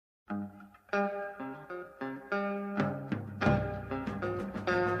Hello,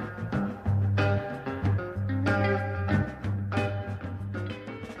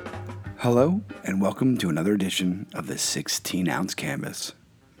 and welcome to another edition of the 16-Ounce Canvas,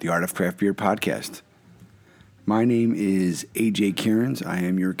 the Art of Craft Beer podcast. My name is AJ Kierans. I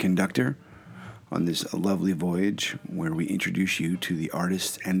am your conductor on this lovely voyage where we introduce you to the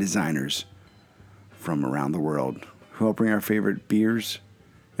artists and designers from around the world who help bring our favorite beers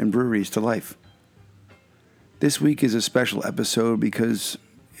and breweries to life. This week is a special episode because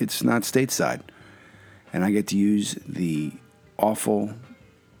it's not stateside, and I get to use the awful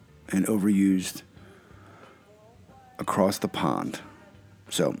and overused across the pond.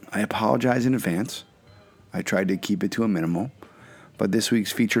 So I apologize in advance. I tried to keep it to a minimal, but this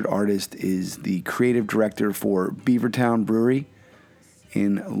week's featured artist is the creative director for Beavertown Brewery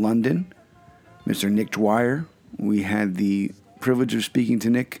in London, Mr. Nick Dwyer. We had the privilege of speaking to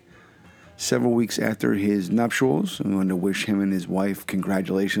Nick several weeks after his nuptials. We wanted to wish him and his wife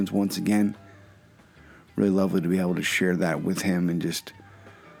congratulations once again. Really lovely to be able to share that with him and just,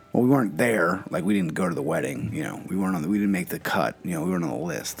 well, we weren't there, like we didn't go to the wedding, we didn't make the cut, we weren't on the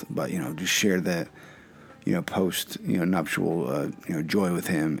list, but, just share that, post, nuptial, joy with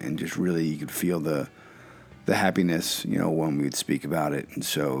him, and just really you could feel the happiness, when we would speak about it. And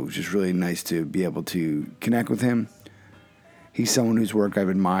so it was just really nice to be able to connect with him. He's someone whose work I've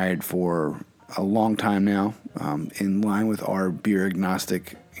admired for a long time now, in line with our beer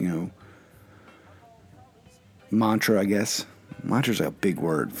agnostic, mantra, I guess. Mantra's a big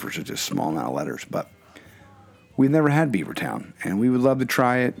word for such a small amount of letters, but we've never had Beavertown, and we would love to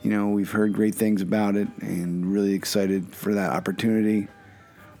try it. We've heard great things about it, and really excited for that opportunity.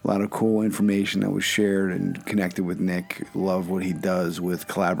 A lot of cool information that was shared and connected with Nick. Love what he does with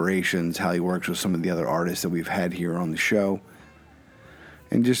collaborations, how he works with some of the other artists that we've had here on the show,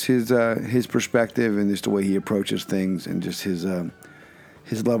 and just his perspective and just the way he approaches things, and just his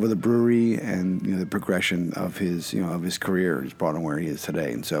love of the brewery and the progression of his career has brought him where he is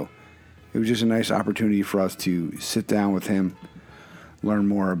today. And so it was just a nice opportunity for us to sit down with him, learn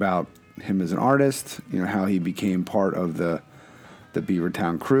more about him as an artist, how he became part of the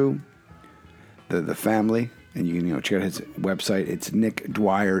Beavertown crew, the family. And you can check out his website. It's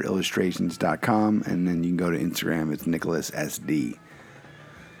nickdwyerillustrations.com, and then you can go to Instagram. It's NicholasSD.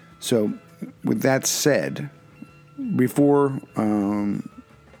 So with that said, before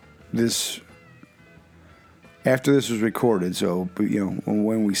after this was recorded, so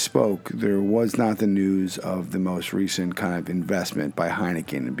when we spoke, there was not the news of the most recent kind of investment by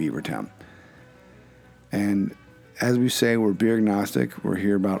Heineken in Beavertown. And as we say, we're beer agnostic. We're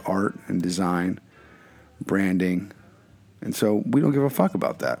here about art and design, branding, and so we don't give a fuck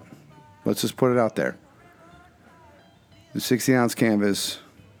about that. Let's just put it out there. The 16-Ounce Canvas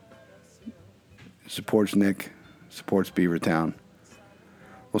supports Nick, supports Beavertown.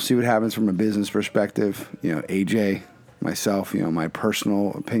 We'll see what happens from a business perspective. AJ, myself, my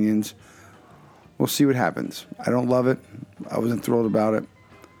personal opinions. We'll see what happens. I don't love it. I wasn't thrilled about it.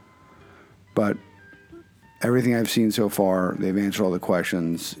 But everything I've seen so far, they've answered all the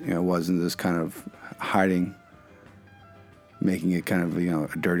questions. It wasn't this kind of hiding, making it kind of, a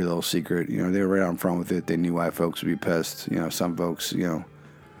dirty little secret. They were right out in front with it. They knew why folks would be pissed. Some folks,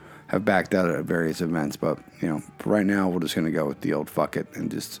 have backed out at various events, but right now we're just going to go with the old fuck it,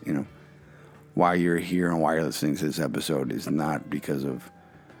 and just why you're here and why you're listening to this episode is not because of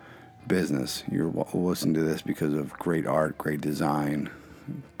business. You're listening to this because of great art, great design,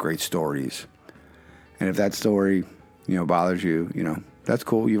 great stories. And if that story bothers you, that's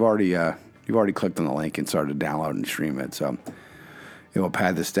cool. You've already clicked on the link and started to download and stream it, so it will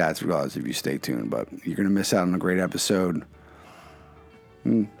pad the stats regardless if you stay tuned. But you're going to miss out on a great episode.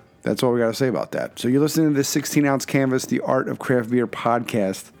 That's all we got to say about that. So you're listening to this 16-Ounce Canvas, the Art of Craft Beer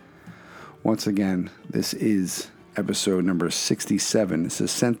podcast. Once again, this is episode number 67,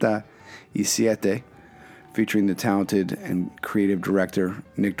 Sesenta y Siete, featuring the talented and creative director,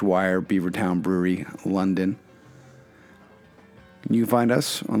 Nick Dwyer, Beavertown Brewery, London. You can find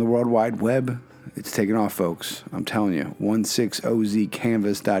us on the World Wide Web. It's taking off, folks. I'm telling you,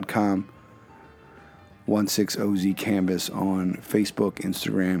 16ozcanvas.com. 16OZ Canvas on Facebook,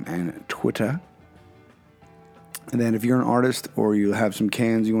 Instagram, and Twitter. And then if you're an artist or you have some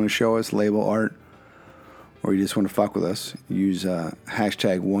cans you want to show us, label art, or you just want to fuck with us, use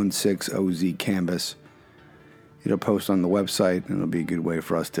hashtag 16OZ Canvas. It'll post on the website, and it'll be a good way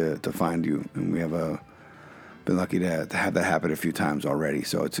for us to find you. And we have been lucky to have that happen a few times already,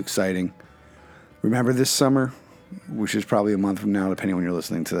 so it's exciting. Remember this summer, which is probably a month from now, depending on when you're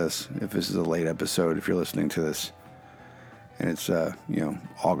listening to this. If this is a late episode, if you're listening to this and it's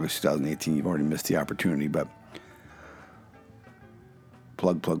August 2018. You've already missed the opportunity, but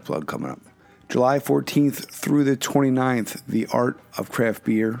plug coming up. July 14th through the 29th, the Art of Craft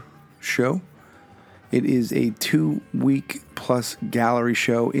Beer show. It is a 2-week plus gallery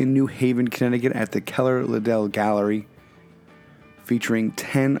show in New Haven, Connecticut at the Keller Liddell Gallery, featuring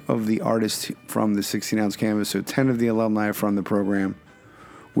 10 of the artists from the 16-ounce canvas, so 10 of the alumni from the program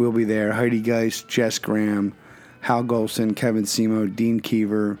will be there. Heidi Geist, Jess Graham, Hal Golson, Kevin Simo, Dean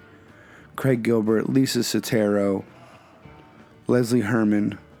Keever, Craig Gilbert, Lisa Sotero, Leslie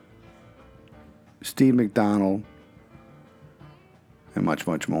Herman, Steve McDonald, and much,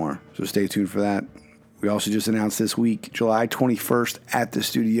 much more. So stay tuned for that. We also just announced this week, July 21st at the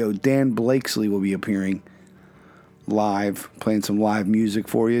studio, Dan Blakesley will be appearing live, playing some live music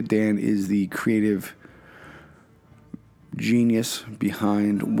for you. Dan is the creative genius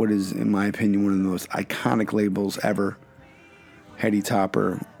behind what is, in my opinion, one of the most iconic labels ever. Heady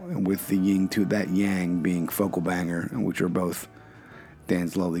Topper, with the yin to that yang being Focal Banger, which are both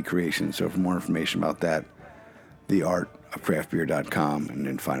Dan's lovely creations. So for more information about that, theartofcraftbeer.com, and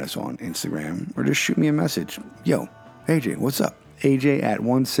then find us on Instagram or just shoot me a message. Yo, AJ, what's up? AJ at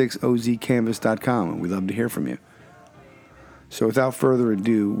 16ozcanvas.com, and we'd love to hear from you. So without further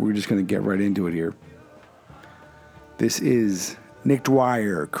ado, we're just going to get right into it here. This is Nick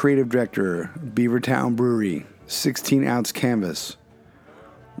Dwyer, creative director, Beavertown Brewery, 16-ounce canvas,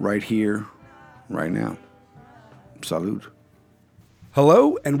 right here, right now. Salud.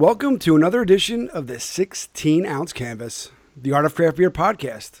 Hello, and welcome to another edition of the 16-ounce canvas, the Art of Craft Beer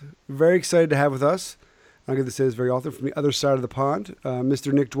podcast. Very excited to have with us, I'm going to say this very often, from the other side of the pond,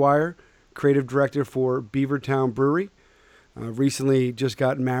 Mr. Nick Dwyer, creative director for Beavertown Brewery. Recently just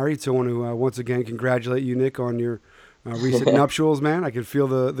got married, so I want to once again congratulate you, Nick, on your recent nuptials, man. I can feel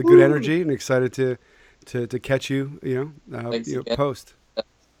the good energy and excited to catch you, post.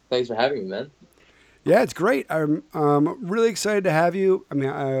 Thanks for having me, man. Yeah, it's great. I'm really excited to have you. I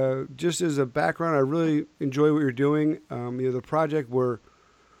mean, just as a background, I really enjoy what you're doing. The project, we're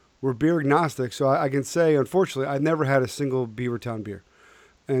beer agnostic, so I can say, unfortunately, I've never had a single Beavertown beer.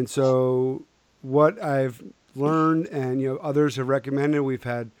 And so what I've learned and, others have recommended, we've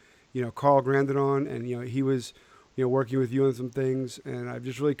had, Carl Grandin on, and, he was, working with you on some things. And I've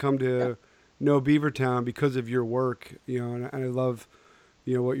just really come to know Beavertown because of your work, and I love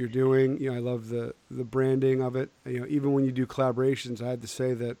what you're doing. I love the branding of it. Even when you do collaborations, I have to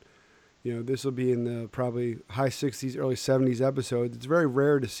say that, this will be in the probably high 60s, early 70s episodes. It's very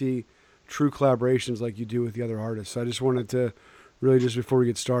rare to see true collaborations like you do with the other artists. So I just wanted to really, just before we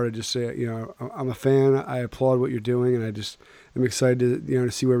get started, just say, I'm a fan. I applaud what you're doing, and I'm excited to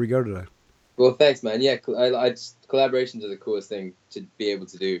see where we go today. Well, thanks, man. Yeah, collaborations are the coolest thing to be able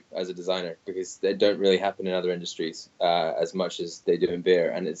to do as a designer, because they don't really happen in other industries as much as they do in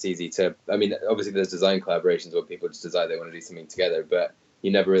beer. And it's easy to, obviously there's design collaborations where people just decide they want to do something together, but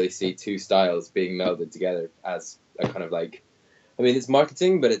you never really see two styles being melded together as a kind of it's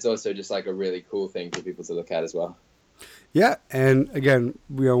marketing, but it's also just like a really cool thing for people to look at as well. Yeah, and again,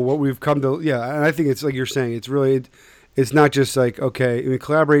 what we've come to, and I think it's like you're saying, it's really, it's not just like, okay,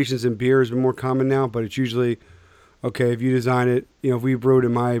 collaborations in beer has been more common now, but it's usually, okay, if you design it, if we brew it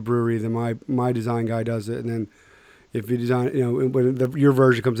in my brewery, then my design guy does it, and then if you design it, when your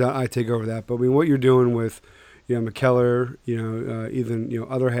version comes out, I take over that. But what you're doing with, McKellar, even,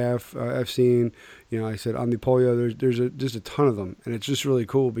 other half I've seen, I said Omnipolio, there's just a ton of them, and it's just really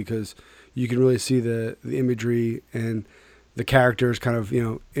cool because you can really see the imagery and the characters kind of,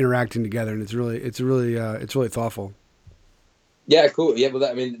 interacting together, and it's really thoughtful. Yeah, cool. Yeah, well,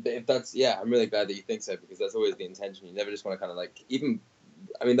 if that's, I'm really glad that you think so, because that's always the intention. You never just want to kind of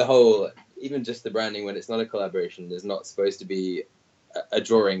even just the branding when it's not a collaboration, there's not supposed to be a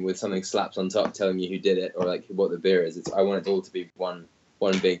drawing with something slapped on top telling you who did it or like what the beer is. I want it all to be one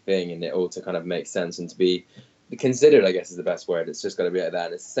big thing, and it all to kind of make sense and to be considered, I guess is the best word. It's just got to be like that.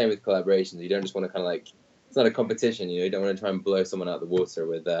 And it's the same with collaborations. You don't just want to kind of it's not a competition, you don't want to try and blow someone out the water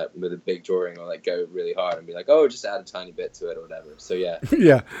with a big drawing or go really hard and be like, oh, just add a tiny bit to it or whatever. So yeah.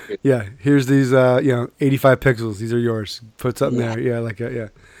 yeah. Here's these 85 pixels. These are yours. Put something there.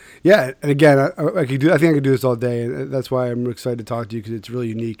 Yeah. And again, I think I could do this all day, and that's why I'm excited to talk to you, because it's really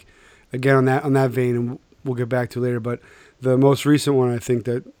unique. Again, on that vein, and we'll get back to it later. But the most recent one I think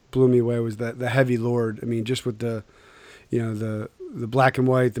that blew me away was the Heavy Lord. Just with the black and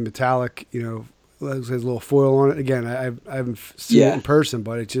white, the metallic, has a little foil on it. Again, I haven't seen it in person,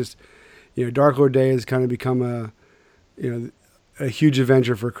 but it's just, Dark Lord Day has kind of become a huge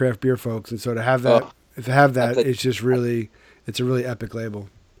adventure for craft beer folks, and so to have that, it's just really, it's a really epic label.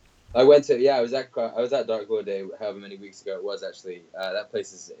 I went to I was at Dark Lord Day however many weeks ago it was actually. That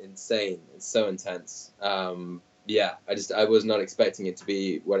place is insane. It's so intense. Yeah, I was not expecting it to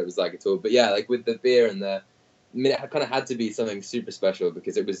be what it was like at all. But yeah, like with the beer and I mean, it kind of had to be something super special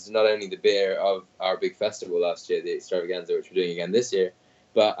because it was not only the beer of our big festival last year, the Extravaganza, which we're doing again this year,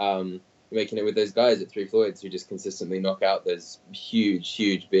 but making it with those guys at Three Floyds who just consistently knock out those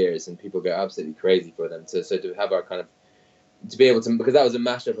huge beers and people go absolutely crazy for them. So to have our kind of to be able to, because that was a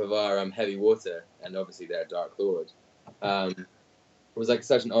mashup of our heavy water and obviously their Dark Lord. It was like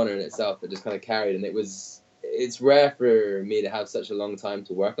such an honor in itself that just kind of carried, and it's rare for me to have such a long time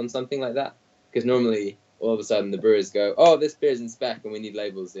to work on something like that because normally all of a sudden the brewers go, oh, this beer's in spec and we need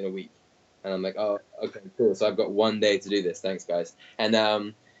labels in a week, and I'm like, oh, okay, cool, so I've got one day to do this, thanks guys.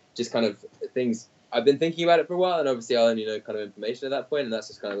 And just kind of things I've been thinking about it for a while, and obviously I'll only know kind of information at that point, and that's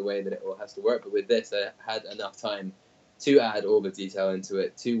just kind of the way that it all has to work. But with this I had enough time to add all the detail into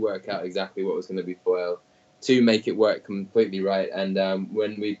it, to work out exactly what was going to be foil, to make it work completely right. And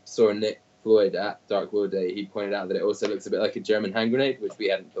when we saw Nick Floyd at Dark Lord Day, he pointed out that it also looks a bit like a German hand grenade, which we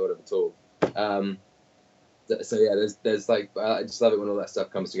hadn't thought of at all. So yeah, there's like I just love it when all that stuff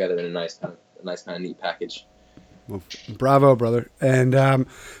comes together in a nice kind of neat package. Well, bravo, brother. And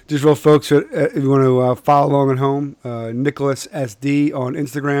just real folks, if you want to follow along at home, Nicholas SD on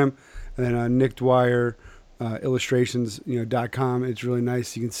Instagram, and then Nick Dwyer illustrations, .com. It's really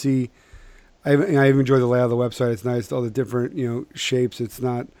nice. You can see. I even enjoy the layout of the website. It's nice, all the different shapes. It's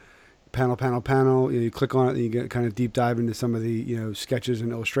not panel. You click on it, and you get kind of deep dive into some of the sketches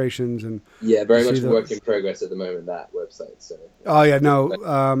and illustrations. And yeah, very much a work in progress at the moment, that website. So. Oh yeah,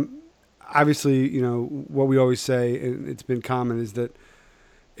 no. Obviously, what we always say, and it's been common, is that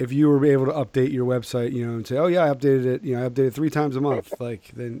if you were able to update your website, and say, "Oh yeah, I updated it," I update it 3 times a month,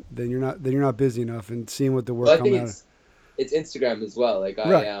 like then you're not busy enough, and seeing what the work comes out. It's Instagram as well. Like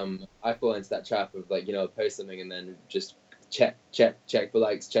I fall into that trap of like post something and then just check for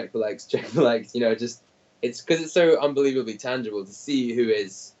likes. Just it's because it's so unbelievably tangible to see who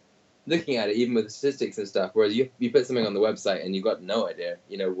is looking at it, even with the statistics and stuff. Whereas you put something on the website and you've got no idea,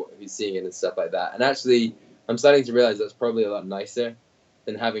 who's seeing it and stuff like that. And actually, I'm starting to realize that's probably a lot nicer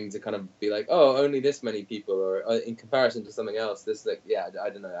than having to kind of be like, oh, only this many people, or in comparison to something else. This I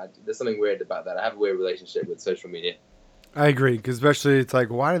don't know. There's something weird about that. I have a weird relationship with social media. I agree, because especially it's like,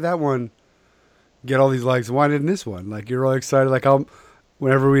 why did that one get all these likes? Why didn't this one? Like, you're all excited. Like,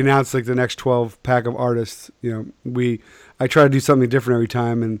 whenever we announce like the next 12 pack of artists, I try to do something different every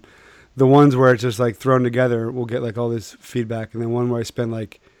time, and the ones where it's just like thrown together will get like all this feedback, and then one where I spend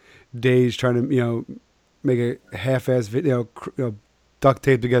like days trying to make a half-ass video, duct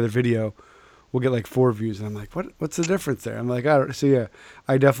tape together video, will get like 4 views, and I'm like, what's the difference there? I'm like, I don't. So yeah,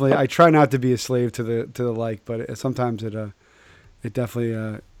 I try not to be a slave to the like, but sometimes it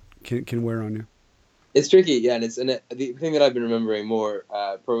definitely can wear on you. It's tricky, yeah, and the thing that I've been remembering more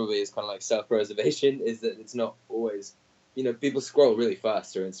probably is kind of like self-preservation, is that it's not always, people scroll really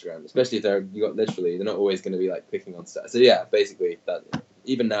fast through Instagram, especially if they're not always going to be like clicking on stuff. So yeah, basically that.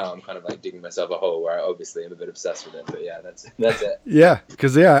 Even now, I'm kind of like digging myself a hole where I obviously am a bit obsessed with it. But yeah, that's it. Yeah,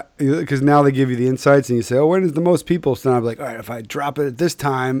 because now they give you the insights, and you say, "Oh, when is the most people?" So I'm like, "All right, if I drop it at this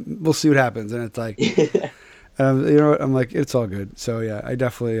time, we'll see what happens." And it's like, I'm like, it's all good. So yeah, I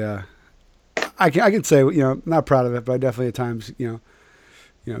definitely, I can say, not proud of it, but I definitely at times,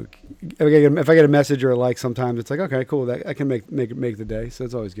 if I get a message or a like, sometimes it's like, okay, cool, that I can make the day. So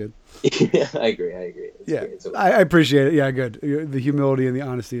it's always good. Yeah, I agree. I appreciate it. Yeah, good. The humility and the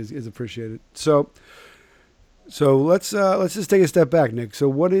honesty is appreciated. So let's just take a step back, Nick. So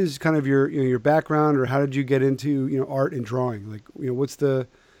what is kind of your background, or how did you get into art and drawing? Like what's the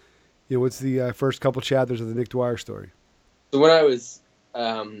first couple chapters of the Nick Dwyer story? So when I was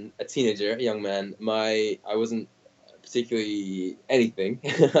a teenager, a young man, I wasn't particularly anything.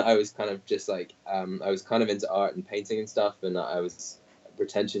 I was kind of just like I was kind of into art and painting and stuff, and I was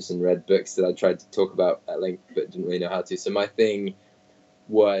pretentious and read books that I tried to talk about at length but didn't really know how to. So my thing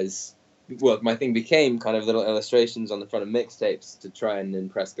became kind of little illustrations on the front of mixtapes to try and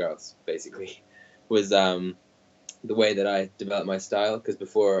impress girls, basically, was the way that I developed my style. Because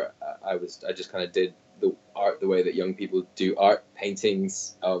before I just kind of did the art the way that young people do art,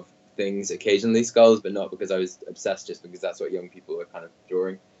 paintings of things, occasionally skulls, but not because I was obsessed, just because that's what young people are kind of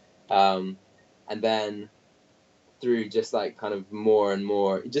drawing. And then through just like kind of more and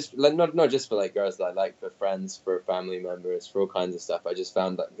more, just like not just for like girls that I like, for friends, for family members, for all kinds of stuff, I just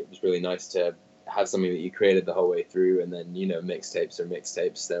found that it was really nice to have something that you created the whole way through. And then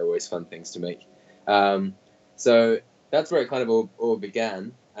mixtapes, they're always fun things to make. So that's where it kind of all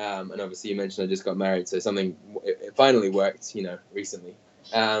began. And obviously you mentioned I just got married, so it finally worked, recently.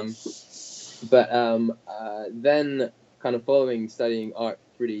 Then kind of following studying art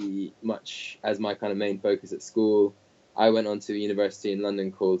pretty much as my kind of main focus at school, I went on to a university in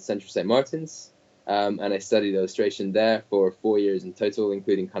London called Central St. Martin's, and I studied illustration there for 4 years in total,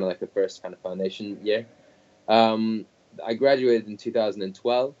 including kind of like a first kind of foundation year. I graduated in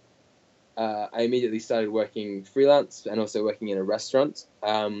 2012. I immediately started working freelance and also working in a restaurant.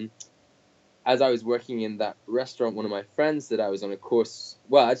 As I was working in that restaurant, one of my friends that I was on a course,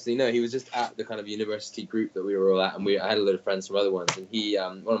 well, actually, no, he was just at the kind of university group that we were all at, and I had a lot of friends from other ones, and he,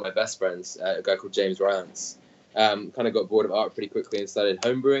 one of my best friends, a guy called James Rylance, kind of got bored of art pretty quickly and started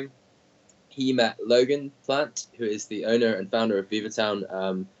homebrewing. He met Logan Plant, who is the owner and founder of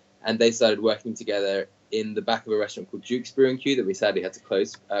Beavertown, and they started working together in the back of a restaurant called Duke's Brewing Q that we sadly had to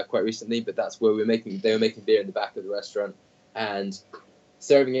close quite recently, but that's where they were making beer in the back of the restaurant and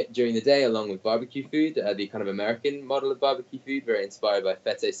serving it during the day along with barbecue food, the kind of American model of barbecue food, very inspired by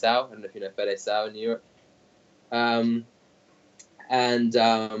fete sao. I don't know if you know fete sao in New York.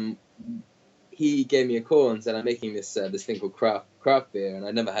 He gave me a call and said, I'm making this thing called craft beer, and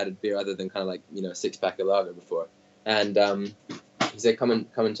I'd never had a beer other than kind of like, a 6-pack of lager before. And he said, come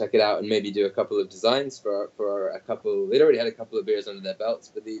and check it out and maybe do a couple of designs for a couple. They'd already had a couple of beers under their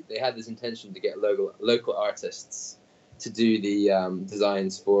belts, but they had this intention to get local artists to do the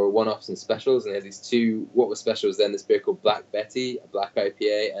designs for one-offs and specials. And they had these two, what were specials then, this beer called Black Betty, a black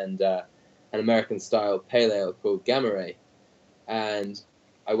IPA, and an American-style pale ale called Gamma Ray. And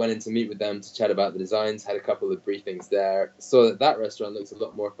I went in to meet with them to chat about the designs, had a couple of briefings there, saw that restaurant looks a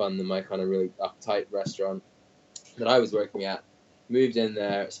lot more fun than my kind of really uptight restaurant that I was working at. Moved in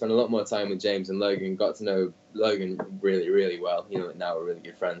there, spent a lot more time with James and Logan, got to know Logan really, really well. Now we're really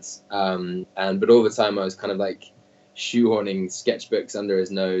good friends. But all the time I was kind of like shoehorning sketchbooks under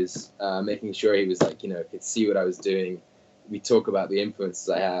his nose, making sure he was like, could see what I was doing. We talk about the influences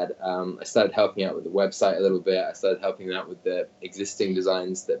I had. I started helping out with the website a little bit. I started helping out with the existing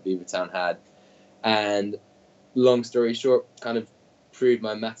designs that Beavertown had. And long story short, kind of proved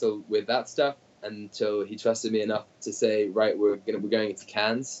my mettle with that stuff until he trusted me enough to say, right, we're going into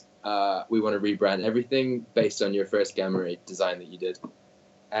cans. We want to rebrand everything based on your first Gamma Ray design that you did.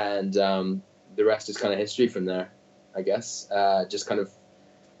 And the rest is kind of history from there, I guess.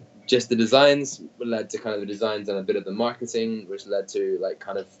 Just the designs led to kind of the designs and a bit of the marketing, which led to like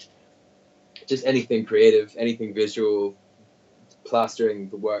kind of just anything creative, anything visual, plastering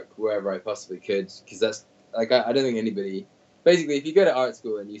the work wherever I possibly could. Because that's like, I don't think anybody, basically, if you go to art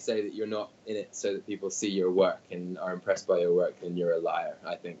school and you say that you're not in it so that people see your work and are impressed by your work, then you're a liar,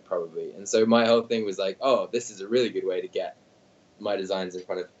 I think, probably. And so my whole thing was like, oh, this is a really good way to get my designs in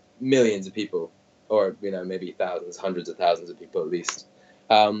front of millions of people, or, maybe thousands, hundreds of thousands of people at least.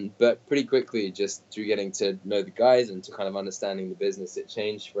 But pretty quickly, just through getting to know the guys and to kind of understanding the business, it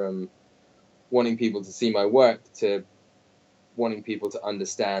changed from wanting people to see my work to wanting people to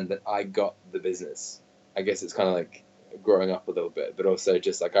understand that I got the business. I guess it's kind of like growing up a little bit, but also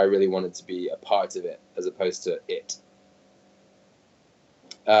just like I really wanted to be a part of it as opposed to it.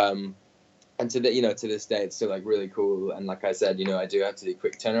 And to this day, it's still like really cool. And like I said, I do have to do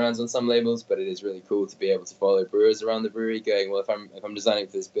quick turnarounds on some labels, but it is really cool to be able to follow brewers around the brewery going, well, if I'm designing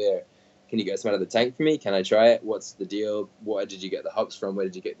for this beer, can you get some out of the tank for me? Can I try it? What's the deal? Where did you get the hops from? Where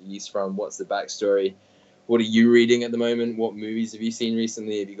did you get the yeast from? What's the backstory? What are you reading at the moment? What movies have you seen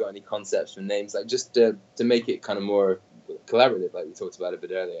recently? Have you got any concepts and names? Like just to make it kind of more collaborative, like we talked about a bit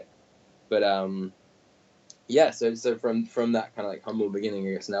earlier. But yeah, so from that kind of like humble beginning,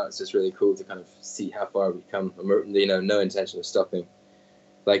 I guess now it's just really cool to kind of see how far we've come. No intention of stopping,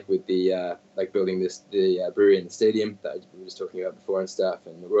 like with the like building the brewery in the stadium that we were just talking about before and stuff,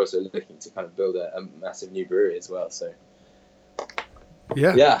 and we're also looking to kind of build a massive new brewery as well. So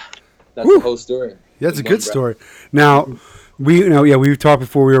yeah, that's the whole story. That's a good story. Now, we've talked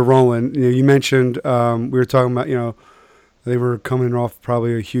before we were rolling. You mentioned we were talking about they were coming off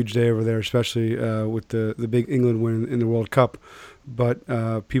probably a huge day over there, especially with the big England win in the World Cup. But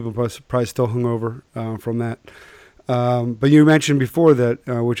people probably still hungover from that. But you mentioned before that,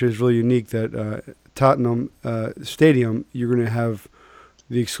 which is really unique, that Tottenham Stadium, you're going to have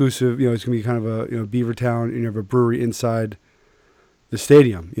the exclusive. It's going to be kind of a Beavertown. You have a brewery inside the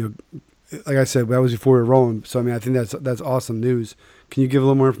stadium. Like I said, that was before we were rolling. So I mean, I think that's awesome news. Can you give a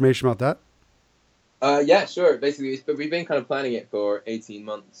little more information about that? Yeah, sure. Basically, we've been kind of planning it for 18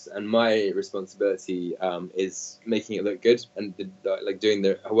 months, and my responsibility is making it look good and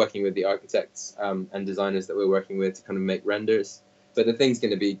working with the architects and designers that we're working with to kind of make renders. But the thing's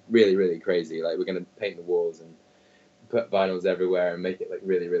going to be really, really crazy. Like we're going to paint the walls and put vinyls everywhere and make it like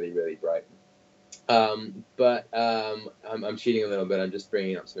really, really, really bright. I'm cheating a little bit. I'm just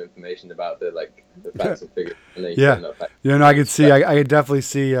bringing up some information about the facts and figures. I know you Yeah, said not facts. yeah. No, I could see. But I could definitely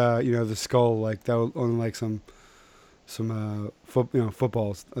see. The skull like that on like some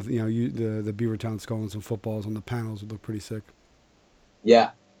footballs. The Beavertown skull and some footballs on the panels would look pretty sick.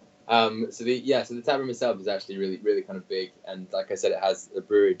 yeah. So the tap room itself is actually really, really kind of big, and like I said, it has a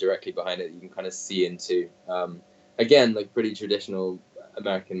brewery directly behind it that you can kind of see into. Again, like pretty traditional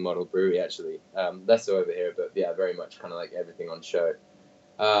American model brewery, actually. Less so over here, but yeah, very much kind of like everything on show.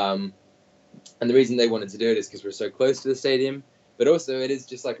 Um, and the reason they wanted to do it is because we're so close to the stadium, but also it is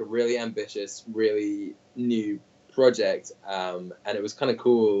just like a really ambitious, really new project, and it was kind of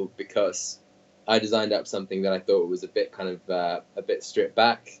cool because I designed up something that I thought was a bit kind of a bit stripped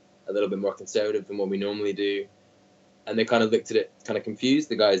back, a little bit more conservative than what we normally do, and they kind of looked at it kind of confused,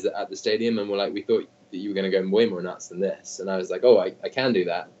 the guys at the stadium, and were like, we thought that you were going to go way more nuts than this. And I was like, oh, I can do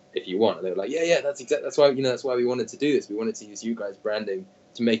that if you want. And they were like, yeah, that's why we wanted to do this. We wanted to use you guys branding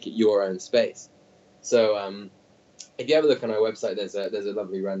to make it your own space. So if you have a look on our website, there's a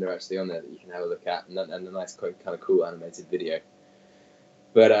lovely render actually on there that you can have a look at, and a nice kind of cool animated video.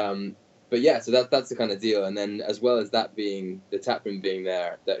 But yeah, so that's the kind of deal. And then as well as that being the tap room being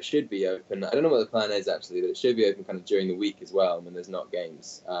there, that should be open. I don't know what the plan is actually, but it should be open kind of during the week as well when there's not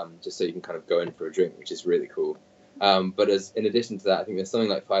games, just so you can kind of go in for a drink, which is really cool. But in addition to that, I think there's something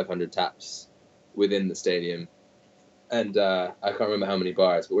like 500 taps within the stadium, and I can't remember how many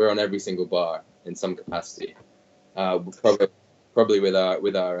bars, but we're on every single bar in some capacity. Probably with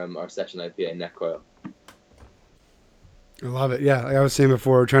our session IPA Neck Oil. I love it. Yeah, like I was saying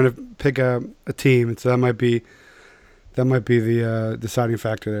before, we're trying to pick a team, and so that might be the deciding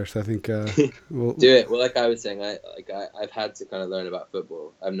factor there. So I think we'll do it. Well, like I was saying, I've had to kind of learn about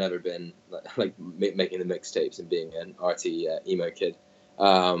football. I've never been like making the mixtapes and being an arty emo kid.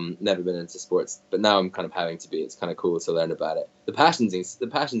 Never been into sports, but now I'm kind of having to be. It's kind of cool to learn about it. The passion's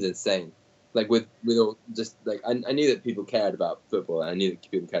insane. Like with all just like I knew that people cared about football, and I knew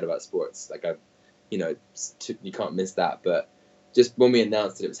that people cared about sports. Like you can't miss that. But just when we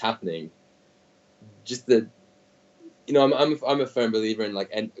announced that it was happening, just I'm a firm believer in like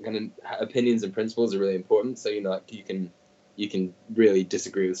and kind of opinions and principles are really important. So like you can really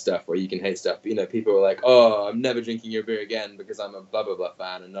disagree with stuff or you can hate stuff. But people are like, oh, I'm never drinking your beer again because I'm a blah blah blah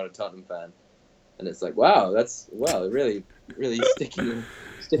fan and not a Tottenham fan. And it's like, wow, really sticking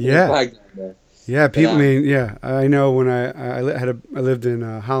the flag down there. Yeah, people. I mean, yeah, I know when I lived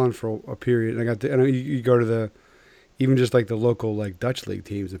in Holland for a period, and I know you go to even just like the local like Dutch league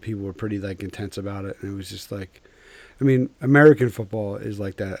teams, and people were pretty like intense about it, and it was just like, I mean, American football is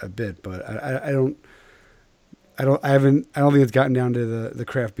like that a bit, but I don't think it's gotten down to the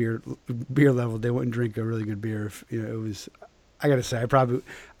craft beer level. They wouldn't drink a really good beer if it was. I gotta say, I probably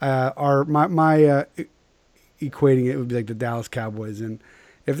my equating it would be like the Dallas Cowboys, and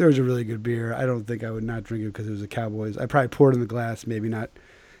if there was a really good beer, I don't think I would not drink it because it was the Cowboys. I probably pour it in the glass, maybe not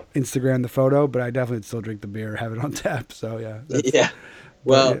Instagram the photo, but I definitely would still drink the beer, have it on tap. So yeah.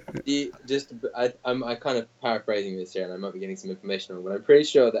 Well, I'm kind of paraphrasing this here, and I might be getting some information wrong, but I'm pretty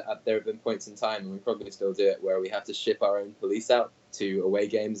sure that there have been points in time, and we probably still do it, where we have to ship our own police out to away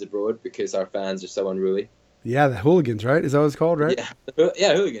games abroad because our fans are so unruly. Yeah, the hooligans, right? Is that what it's called, right?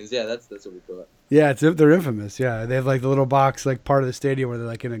 Yeah, hooligans. Yeah, that's what we call it. Yeah, they're infamous. Yeah, they have like the little box, like part of the stadium where they're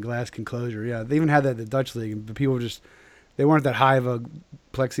like in a glass enclosure. Yeah, they even had that in the Dutch league, but people they weren't that high of a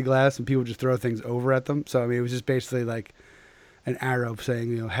plexiglass, and people just throw things over at them. So I mean, it was just basically like an arrow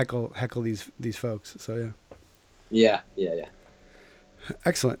saying, heckle these folks. So yeah.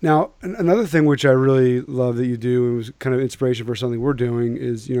 Excellent. Now, another thing which I really love that you do, and was kind of inspiration for something we're doing,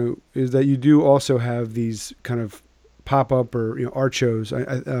 is that you do also have these kind of pop-up or art shows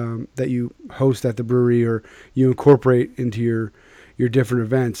that you host at the brewery or you incorporate into your different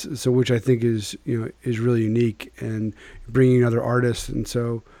events. So, which I think is really unique and bringing other artists. And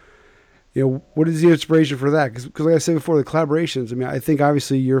so, what is the inspiration for that? Because like I said before, the collaborations, I mean, I think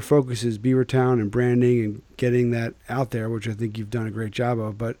obviously your focus is Beavertown and branding and getting that out there, which I think you've done a great job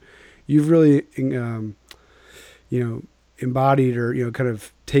of, but you've really, embodied or, kind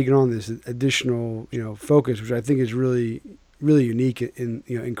of taken on this additional, focus, which I think is really, really unique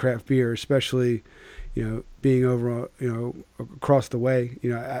in craft beer, especially, being over, across the way.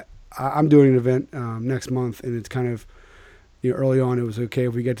 I'm doing an event next month, and it's kind of, early on it was okay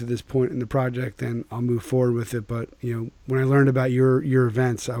if we get to this point in the project, then I'll move forward with it. But when I learned about your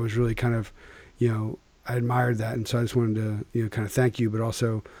events, I was really kind of, I admired that, and so I just wanted to kind of thank you, but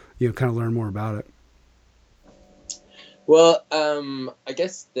also kind of learn more about it. Well, I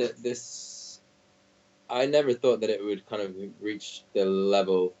guess I never thought that it would kind of reach the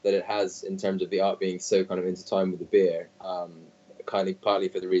level that it has in terms of the art being so kind of intertwined with the beer. Kind of partly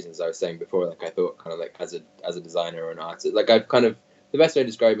for the reasons I was saying before. Like I thought, kind of like as a designer or an artist, like I've kind of the best way of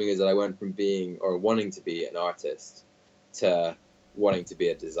describing it is that I went from being or wanting to be an artist to wanting to be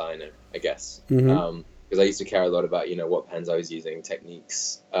a designer, I guess. Mm-hmm. Because I used to care a lot about what pens I was using,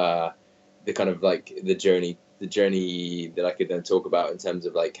 techniques, the kind of like the journey that I could then talk about in terms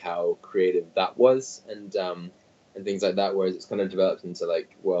of like how creative that was and things like that. Whereas it's kind of developed into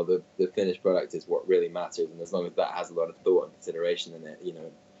like, well, the finished product is what really matters, and as long as that has a lot of thought and consideration in it,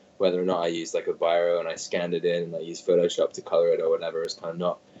 whether or not I use like a biro and I scanned it in and I use Photoshop to color it or whatever is kind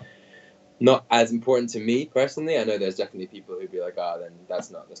of not as important to me personally. I know there's definitely people who'd be like, then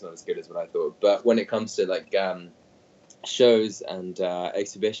that's not as good as what I thought. But when it comes to like shows and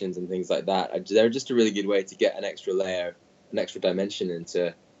exhibitions and things like that, they're just a really good way to get an extra layer, an extra dimension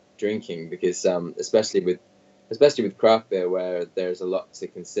into drinking, because especially with craft beer, where there's a lot to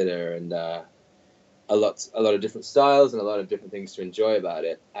consider and a lot of different styles and a lot of different things to enjoy about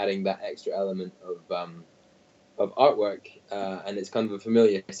it, adding that extra element of artwork, and it's kind of a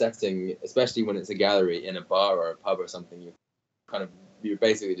familiar setting, especially when it's a gallery in a bar or a pub or something. You're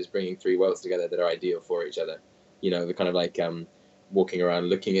basically just bringing three worlds together that are ideal for each other. The kind of like walking around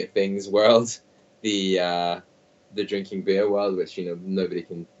looking at things world, the drinking beer world, which nobody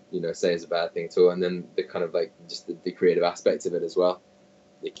can say is a bad thing at all, and then the kind of like just the creative aspect of it as well.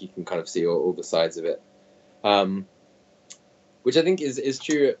 Like you can kind of see all the sides of it. Which I think is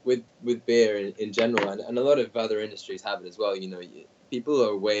true with beer in general, and a lot of other industries have it as well. People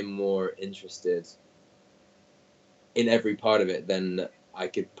are way more interested in every part of it than I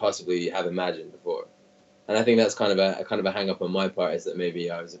could possibly have imagined before. And I think that's kind of a hang up on my part, is that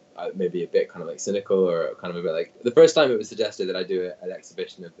maybe I was maybe a bit kind of like cynical, or kind of a bit like the first time it was suggested that I do an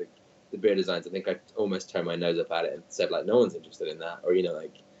exhibition of the beer designs. I think I almost turned my nose up at it and said like, no one's interested in that, or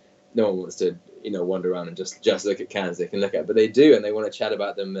like no one wants to wander around and just look at cans they can look at, but they do, and they want to chat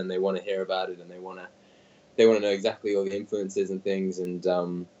about them, and they want to hear about it, and they want to know exactly all the influences and things, and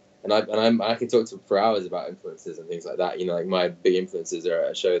I can talk for hours about influences and things like that. Like my big influences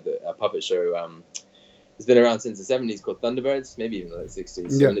are a puppet show. It's been around since the 70s called Thunderbirds, maybe even the late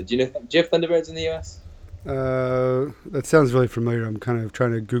 60s. So, Yeah. do you have Thunderbirds in the US? That sounds really familiar. I'm kind of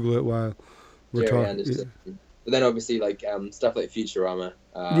trying to Google it while we're Jerry talking. Anderson. But then obviously like stuff like Futurama.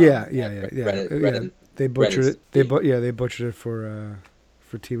 Yeah. Ren They Ren and butchered it. Stimpy. They butchered it for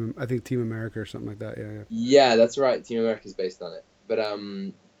Team America or something like that. Yeah. Yeah, that's right. Team America's based on it.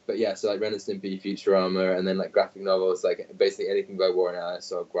 But yeah, so like Ren and Stimpy, Futurama, and then like graphic novels, like basically anything by Warren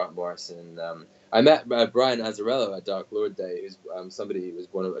Ellis or Grant Morrison. I met Brian Azzarello at Dark Lord Day, who's somebody who was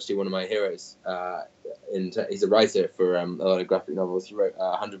one of my heroes. He's a writer for a lot of graphic novels. He wrote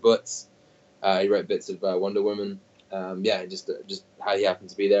 100 Butts. He wrote bits of Wonder Woman. Just how he happened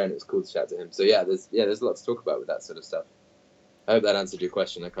to be there, and it was cool to chat to him. So there's a lot to talk about with that sort of stuff. I hope that answered your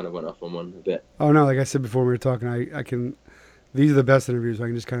question. I kind of went off on one a bit. Oh no, like I said before, we were talking. I can. These are the best interviews. I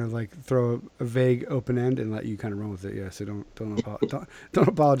can just kind of like throw a vague open end and let you kind of run with it. Yeah. So don't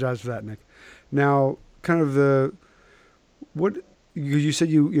apologize for that, Nick. Now, kind of what you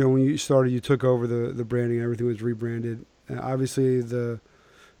said when you started, you took over the branding. Everything was rebranded. Obviously, the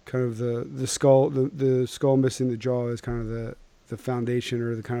skull, the skull missing the jaw is kind of the foundation,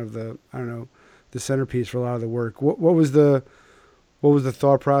 or the kind of the centerpiece for a lot of the work. What was the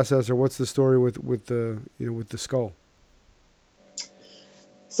thought process, or what's the story with the skull?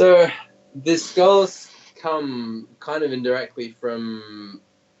 So the skulls come kind of indirectly from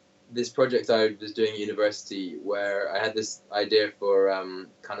this project I was doing at university, where I had this idea for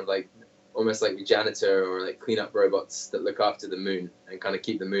kind of like almost like a janitor or like cleanup robots that look after the moon and kind of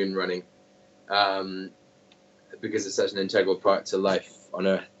keep the moon running, because it's such an integral part to life on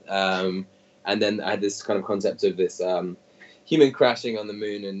Earth. And then I had this kind of concept of this human crashing on the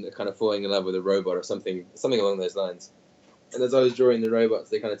moon and kind of falling in love with a robot or something along those lines. And as I was drawing the robots,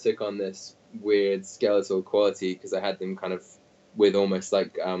 they kind of took on this weird skeletal quality, because I had them kind of with almost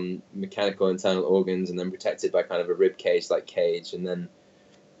like mechanical internal organs, and then protected by kind of a rib cage like cage. And then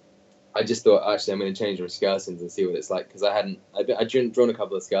I just thought, actually, I'm going to change them to skeletons and see what it's like, because I'd drawn a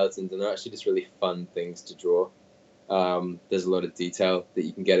couple of skeletons, and they're actually just really fun things to draw. There's a lot of detail that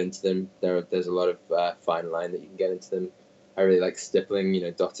you can get into them. There's a lot of fine line that you can get into them. I really like stippling,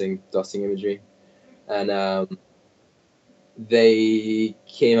 dotting imagery, and they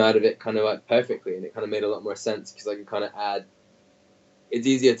came out of it kind of like perfectly, and it kind of made a lot more sense, because I could kind of add. It's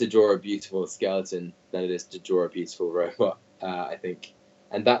easier to draw a beautiful skeleton than it is to draw a beautiful robot, I think,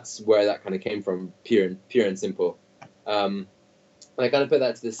 and that's where that kind of came from, pure and simple. And I kind of put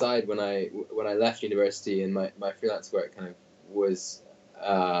that to the side when I left university, and my freelance work kind of was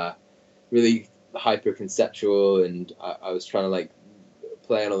really hyper conceptual, and I was trying to like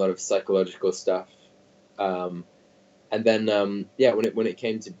play on a lot of psychological stuff. And then when it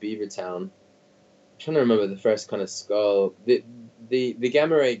came to Beavertown, I'm trying to remember the first kind of skull. The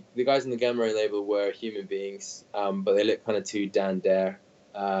gamma ray, the guys in the gamma ray label were human beings, but they looked kind of too Dan Dare,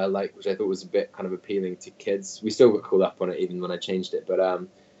 which I thought was a bit kind of appealing to kids. We still got called up on it even when I changed it, but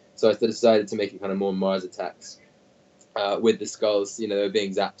so I decided to make it kind of more Mars Attacks with the skulls. You know, they were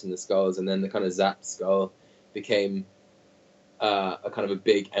being zapped in the skulls, and then the kind of zapped skull became a kind of a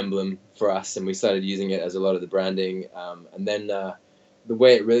big emblem for us, and we started using it as a lot of the branding. And then the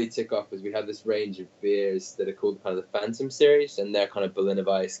way it really took off is we have this range of beers that are called kind of the Phantom series, and they're kind of Berliner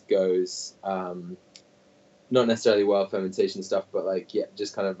Weiss goes, not necessarily wild fermentation stuff, but like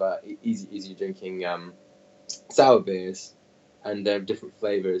just kind of easy drinking sour beers, and they're different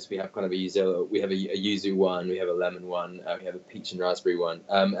flavors. We have kind of a yuzu one, we have a lemon one, we have a peach and raspberry one,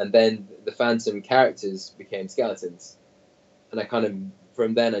 and then the Phantom characters became skeletons. And I kind of,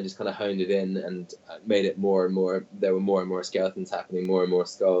 from then, I just kind of honed it in and made it more and more. There were more and more skeletons happening, more and more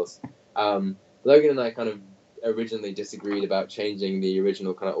skulls. Logan and I kind of originally disagreed about changing the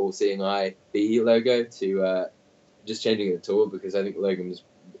original kind of all-seeing eye B logo to just changing it at all, because I think Logan was,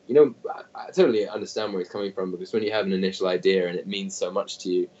 I totally understand where he's coming from, because when you have an initial idea and it means so much to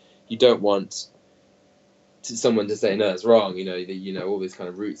you, you don't want someone to say, no, that's wrong, all these kind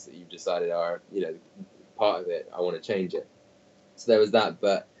of roots that you've decided are, part of it, I want to change it. So there was that,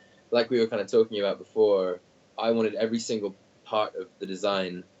 but like we were kind of talking about before, I wanted every single part of the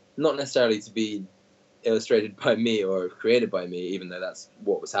design not necessarily to be illustrated by me or created by me, even though that's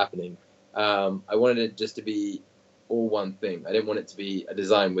what was happening. I wanted it just to be all one thing. I didn't want it to be a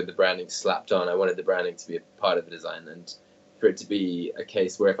design with the branding slapped on. I wanted the branding to be a part of the design, and for it to be a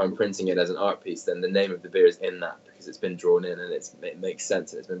case where if I'm printing it as an art piece, then the name of the beer is in that, because it's been drawn in and it makes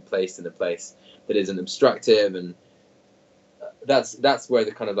sense, and it's been placed in a place that isn't obstructive. And that's where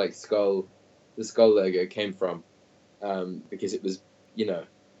the kind of like the skull logo came from, because it was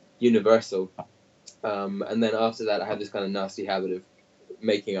universal. And then after that, I had this kind of nasty habit of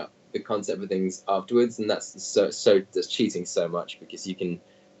making up the concept of things afterwards, and that's cheating so much, because you can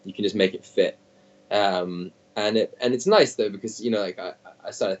just make it fit. And it's nice though, because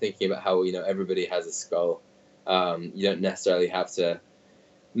I started thinking about how everybody has a skull. You don't necessarily have to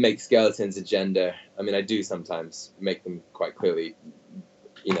make skeletons a gender. I mean, I do sometimes make them quite clearly,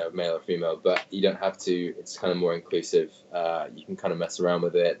 male or female, but you don't have to. It's kind of more inclusive. You can kind of mess around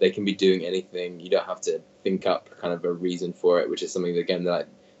with it. They can be doing anything. You don't have to think up kind of a reason for it, which is something that, again, that I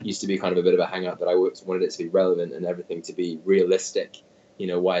used to be kind of a bit of a hang up, that I wanted it to be relevant and everything to be realistic.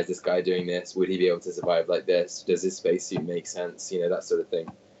 Why is this guy doing this? Would he be able to survive like this? Does his spacesuit make sense? That sort of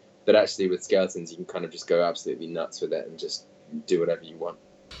thing. But actually with skeletons, you can kind of just go absolutely nuts with it and just do whatever you want.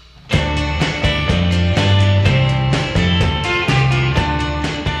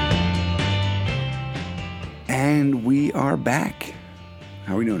 And we are back.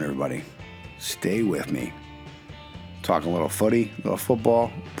 How are we doing, everybody? Stay with me. Talking a little footy, a little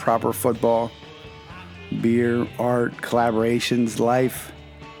football, proper football, beer, art, collaborations, life.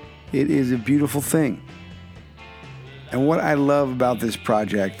 It is a beautiful thing. And what I love about this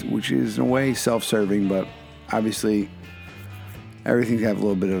project, which is in a way self-serving, but obviously everything can have a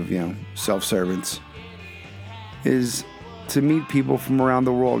little bit of, self-servance, is to meet people from around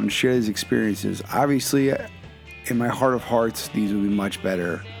the world and share these experiences. Obviously, in my heart of hearts, these would be much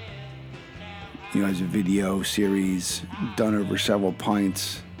better, as a video series done over several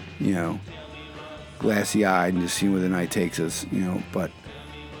pints, glassy-eyed and just seeing where the night takes us, but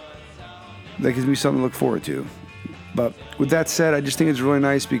that gives me something to look forward to. But with that said, I just think it's really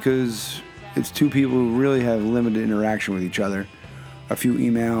nice because it's two people who really have limited interaction with each other. A few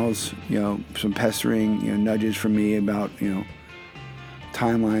emails, some pestering, nudges from me about,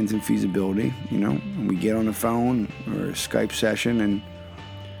 timelines and feasibility, and we get on the phone or a Skype session and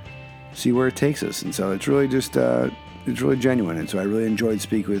see where it takes us. And so it's really just, it's really genuine. And so I really enjoyed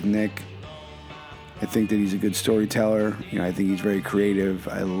speaking with Nick. I think that he's a good storyteller. I think he's very creative.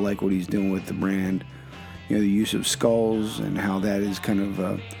 I like what he's doing with the brand. The use of skulls and how that is kind of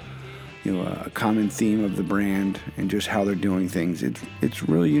a common theme of the brand, and just how they're doing things. It's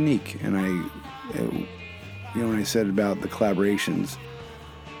really unique. And when I said about the collaborations,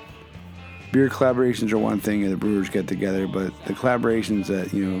 beer collaborations are one thing, and the brewers get together, but the collaborations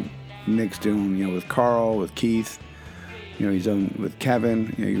that Nick's doing, with Carl, with Keith, he's done with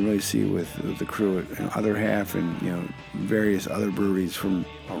Kevin. You really see with the crew at Other Half, and various other breweries from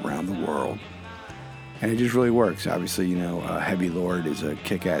around the world. and it just really works. Obviously, Heavy Lord is a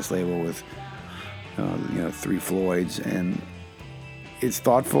kick-ass label with 3 Floyds, and it's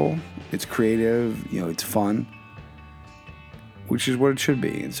thoughtful, it's creative, it's fun, which is what it should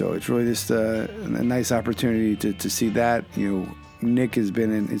be. And so it's really just a nice opportunity to see that. Nick has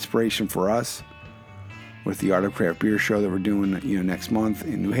been an inspiration for us with the Art of Craft Beer show that we're doing, next month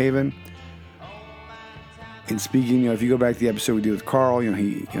in New Haven. And speaking, if you go back to the episode we did with Carl,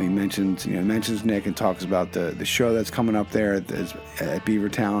 he mentions Nick and talks about the show that's coming up there at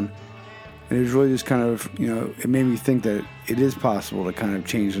Beavertown. And it was really just kind of, it made me think that it is possible to kind of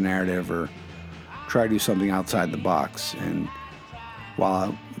change the narrative or try to do something outside the box. And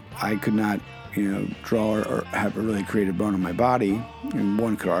while I could not, draw or have a really creative bone in my body, and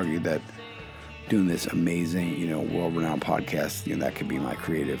one could argue that doing this amazing, world-renowned podcast, that could be my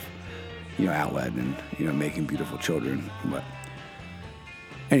creative, outlet, and, making beautiful children. But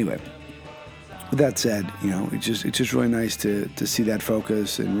anyway, with that said, it's just really nice to see that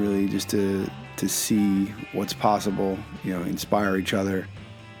focus and really just to see what's possible, inspire each other.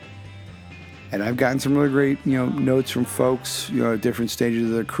 And I've gotten some really great, notes from folks, at different stages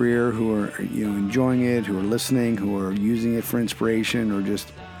of their career who are, enjoying it, who are listening, who are using it for inspiration, or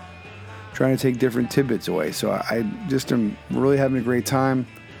just trying to take different tidbits away. So I just am really having a great time.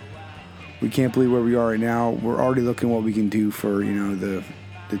 We can't believe where we are right now. We're already looking what we can do for, the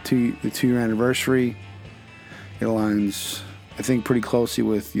 2-year anniversary. It aligns, I think, pretty closely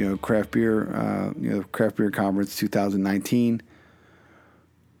with, Craft Beer, Craft Beer Conference 2019.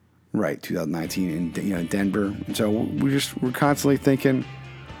 Right, 2019 in Denver. And so we're constantly thinking,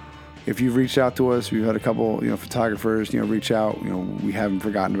 if you've reached out to us, we've had a couple, photographers, reach out, we haven't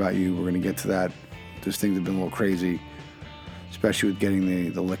forgotten about you. We're going to get to that. Those things have been a little crazy, especially with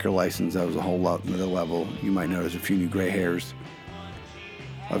getting the liquor license. That was a whole lot another level. You might notice a few new gray hairs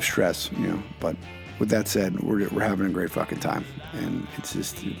of stress, but with that said, we're having a great fucking time, and it's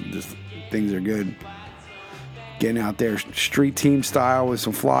just things are good. Getting out there street team style with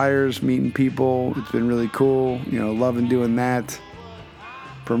some flyers, meeting people. It's been really cool, loving doing that,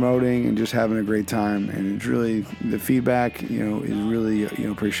 promoting and just having a great time. And it's really, the feedback, is really,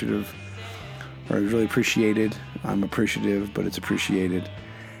 appreciative, or is really appreciated. I'm appreciative, but it's appreciated.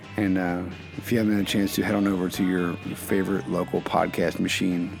 And if you haven't had a chance to, head on over to your favorite local podcast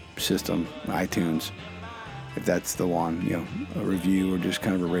machine system, iTunes. If that's the one, a review or just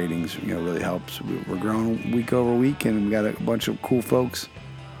kind of a ratings, really helps. We're growing week over week, and we got a bunch of cool folks.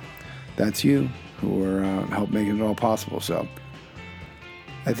 That's you who are help making it all possible. So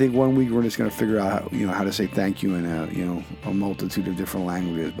I think one week we're just going to figure out how to say thank you in a multitude of different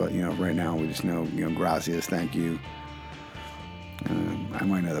languages. But right now we just know gracias, thank you. I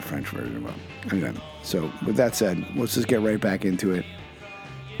might know the French version, but anyway. So with that said, let's just get right back into it.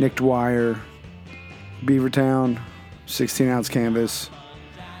 Nick Dwyer, Beavertown, 16-ounce canvas.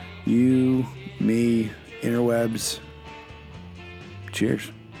 You, me, interwebs.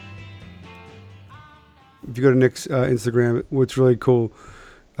 Cheers. If you go to Nick's Instagram, what's really cool,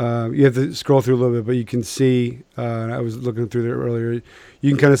 you have to scroll through a little bit, but you can see, I was looking through there earlier,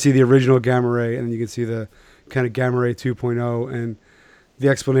 you can kind of see the original Gamma Ray, and then you can see the kind of Gamma Ray 2.0, and the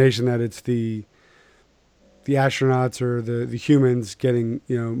explanation that it's the astronauts or the humans getting,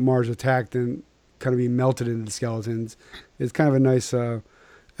 Mars attacked and kind of being melted into the skeletons. It's kind of a nice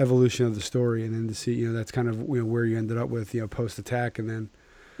evolution of the story, and then to see, that's kind of where you ended up with, post-attack, and then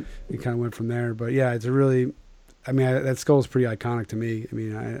you kind of went from there. But yeah, it's a really, that skull is pretty iconic to me.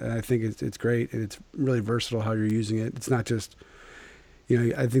 I think it's great, and it's really versatile how you're using it. It's not just,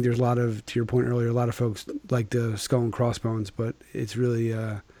 I think there's a lot of, to your point earlier, a lot of folks like the skull and crossbones, but it's really,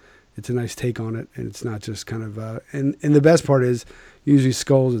 it's a nice take on it, and it's not just kind of, and the best part is, usually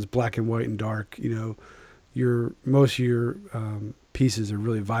skulls is black and white and dark. Most of your pieces are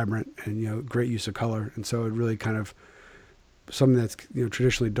really vibrant and great use of color, and so it really kind of something that's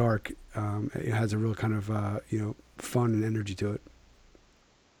traditionally dark. It has a real kind of fun and energy to it.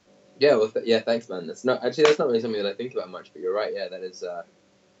 Yeah, well, thanks, man. That's not really something that I think about much, but you're right. Yeah, that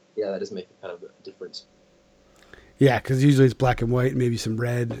does make a kind of a difference. Yeah, because usually it's black and white, maybe some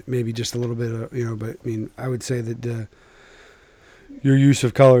red, maybe just a little bit of but I would say that your use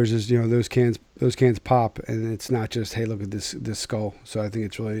of colors is those cans pop, and it's not just, hey, look at this skull. So I think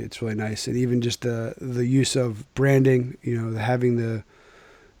it's really nice, and even just the use of branding, having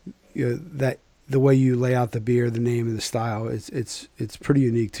that the way you lay out the beer, the name and the style, it's pretty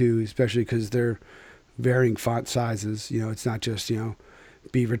unique too, especially because they're varying font sizes. It's not just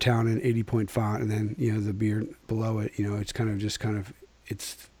Beavertown in 80-point font, and then the beer below it. It's kind of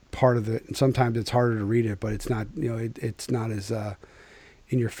it's part of it, and sometimes it's harder to read it, but it's not it's not as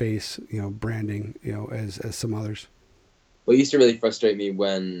in your face, branding, as some others. Well, it used to really frustrate me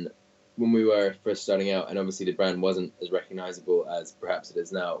when we were first starting out, and obviously the brand wasn't as recognizable as perhaps it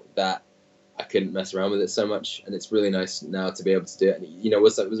is now, that I couldn't mess around with it so much. And it's really nice now to be able to do it. And, it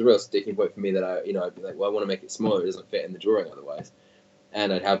was a real sticking point for me that I'd be like, well, I want to make it smaller. It doesn't fit in the drawing otherwise.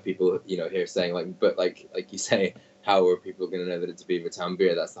 And I'd have people, here saying like you say, how are people going to know that it's a Beavertown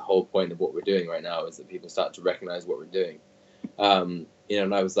beer? That's the whole point of what we're doing right now, is that people start to recognize what we're doing. And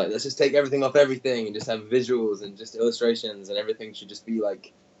I was like, let's just take everything off everything and just have visuals and just illustrations, and everything should just be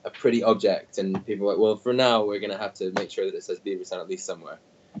like a pretty object. And people were like, well, for now, we're going to have to make sure that it says Beavertown at least somewhere.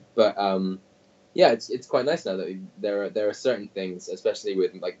 But it's quite nice now that there are certain things, especially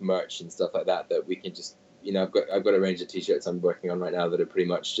with like merch and stuff like that, that we can just, I've got a range of t-shirts I'm working on right now that are pretty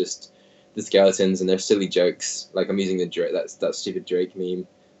much just the skeletons and their silly jokes. Like I'm using that stupid Drake meme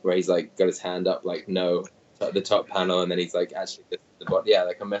where he's like got his hand up like no at the top panel, and then he's like actually the bottom. Yeah,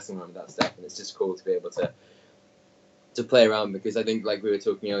 like I'm messing around with that stuff, and it's just cool to be able to play around, because I think, like we were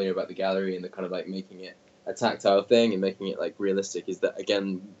talking earlier about the gallery and the kind of like making it a tactile thing and making it like realistic, is that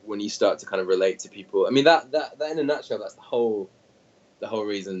again when you start to kind of relate to people, I mean that in a nutshell, that's the whole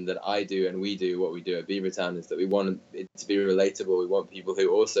reason that I do and we do what we do at Beavertown, is that we want it to be relatable. We want people who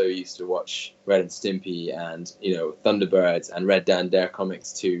also used to watch Red and Stimpy and Thunderbirds and Red Dan Dare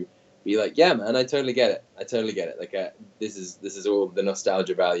comics to be like, yeah, man, I totally get it. Like this is all the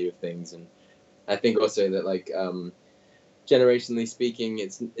nostalgia value of things. And I think also that like generationally speaking,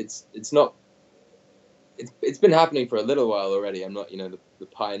 it's not. It's been happening for a little while already. I'm not the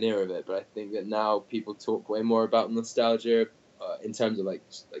pioneer of it, but I think that now people talk way more about nostalgia in terms of like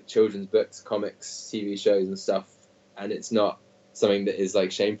children's books, comics, TV shows and stuff, and it's not something that is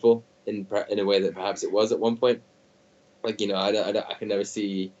like shameful in a way that perhaps it was at one point. Like I can never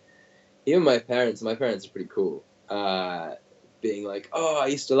see even my parents. My parents are pretty cool. Being like, oh, I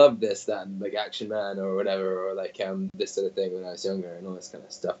used to love this, that, and like Action Man or whatever, or like this sort of thing when I was younger and all this kind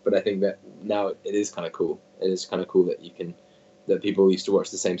of stuff. But I think that now it is kind of cool. It is kind of cool that people used to watch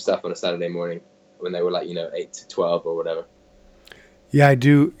the same stuff on a Saturday morning when they were like 8 to 12 or whatever. Yeah, I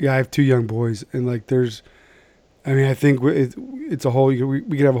do. Yeah, I have 2 young boys, and like I think it's a whole. We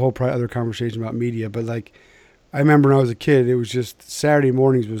could have a whole other conversation about media, but like I remember when I was a kid, it was just Saturday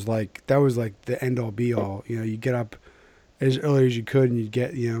mornings was like the end all be all. You get up as early as you could, and you'd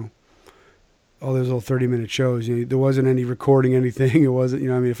get all those little 30-minute shows. There wasn't any recording anything. It wasn't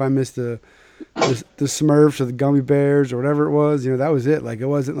if I missed the Smurfs or the Gummy Bears or whatever it was, that was it. Like it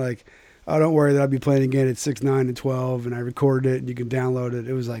wasn't like, oh, don't worry that I'll be playing again at 6, 9, and 12, and I recorded it and you can download it.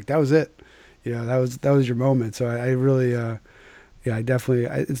 It was like that was it. That was your moment. So I really I definitely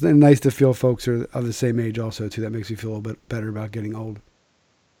it's nice to feel folks are of the same age also too. That makes me feel a little bit better about getting old.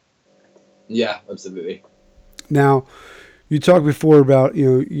 Yeah, absolutely. Now, you talked before about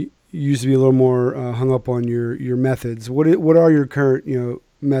you used to be a little more hung up on your methods. What are your current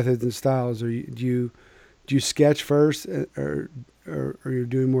methods and styles? Do you sketch first, or you're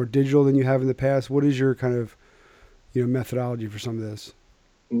doing more digital than you have in the past? What is your kind of methodology for some of this?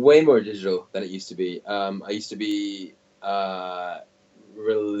 Way more digital than it used to be. I used to be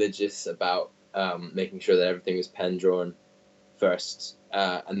religious about making sure that everything was pen drawn first,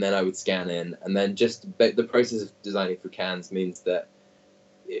 and then I would scan in, and then just the process of designing for cans means that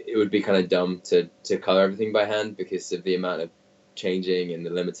it would be kind of dumb to color everything by hand, because of the amount of changing and the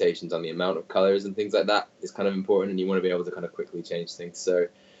limitations on the amount of colors and things like that is kind of important, and you want to be able to kind of quickly change things. So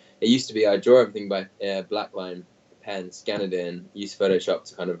it used to be I draw everything by black line pen, scan it in, use Photoshop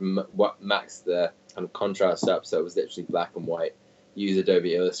to kind of max the kind of contrast up so it was literally black and white, use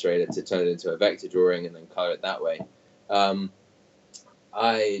Adobe Illustrator to turn it into a vector drawing and then color it that way.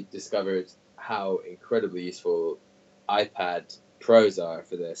 I discovered how incredibly useful iPad Pros are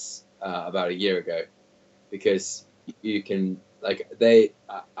for this about a year ago, because you can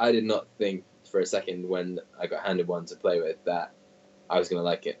I did not think for a second when I got handed one to play with that I was gonna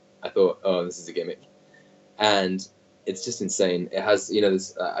like it. I thought, oh, this is a gimmick, and it's just insane. It has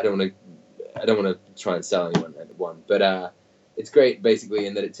this. I don't want to try and sell anyone one, but it's great basically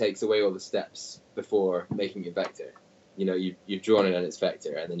in that it takes away all the steps before making a vector. You've drawn it and it's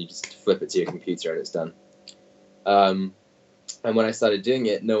vector, and then you just flip it to your computer and it's done. And when I started doing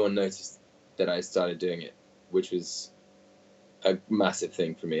it, no one noticed that I started doing it, which was a massive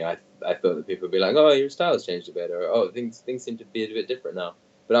thing for me. I thought that people would be like, oh, your style's changed a bit, or oh, things seem to be a bit different now.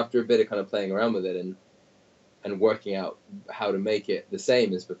 But after a bit of kind of playing around with it and working out how to make it the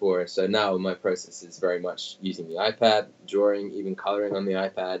same as before, so now my process is very much using the iPad, drawing, even coloring on the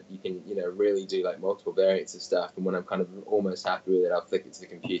iPad. You can really do like multiple variants of stuff, and when I'm kind of almost happy with it, I'll flick it to the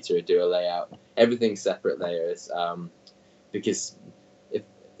computer, do a layout. Everything's separate layers, because if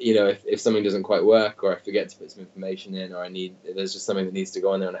if something doesn't quite work, or I forget to put some information in, or there's just something that needs to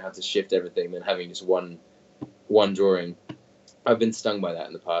go on there and I have to shift everything, then having just one drawing, I've been stung by that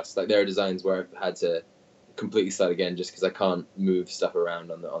in the past. Like, there are designs where I've had to completely start again just because I can't move stuff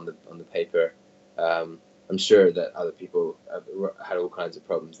around on the paper. I'm sure that other people have had all kinds of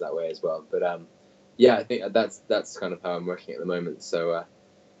problems that way as well. But yeah, I think that's kind of how I'm working at the moment. So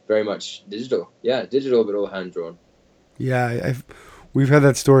very much digital. Yeah, digital, but all hand drawn. Yeah, we've had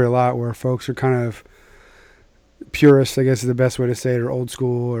that story a lot where folks are kind of purists, I guess is the best way to say it, or old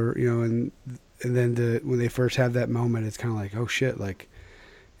school, or and then when they first have that moment, it's kind of like, oh shit, like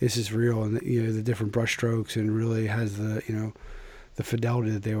this is real, and the different brush strokes, and really has the the fidelity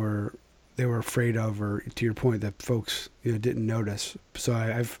that they were afraid of, or to your point, that folks didn't notice.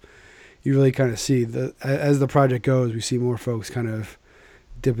 So you really kind of see as the project goes, we see more folks kind of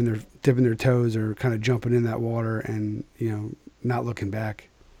dipping their toes, or kind of jumping in that water, and not looking back.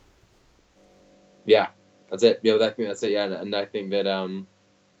 Yeah, that's it. I think that's it. Yeah, and I think that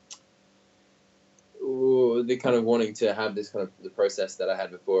the kind of wanting to have this kind of the process that I had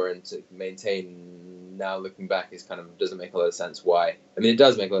before and to maintain now, looking back, is kind of doesn't make a lot of sense. Why? I mean, it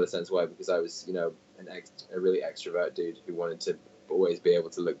does make a lot of sense why, because I was a really extrovert dude who wanted to always be able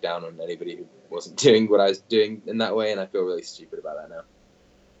to look down on anybody who wasn't doing what I was doing in that way, and I feel really stupid about that now.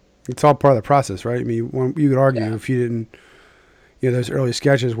 It's all part of the process, right? I mean, you could argue if you didn't, those early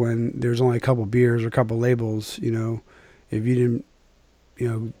sketches when there's only a couple beers or a couple labels, if you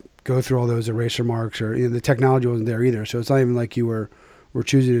didn't, go through all those eraser marks, or the technology wasn't there either. So it's not even like you were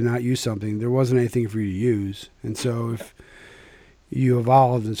choosing to not use something. There wasn't anything for you to use, and so if you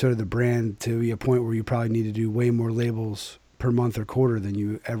evolved and sort of the brand to a point where you probably need to do way more labels per month or quarter than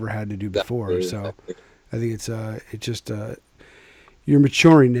you ever had to do before. So I think it's just you're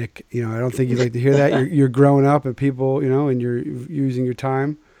maturing, Nick. I don't think you'd like to hear that. You're growing up, and people, and you're using your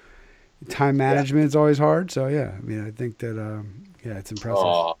time. Time management is always hard. So yeah, I mean, I think that it's impressive.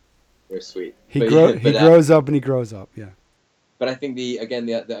 Oh, you're sweet. He grows up, and he grows up. Yeah. But I think the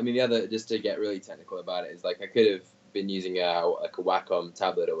other, just to get really technical about it, is like I could have been using a Wacom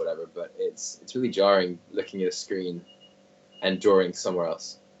tablet or whatever, but it's really jarring looking at a screen and drawing somewhere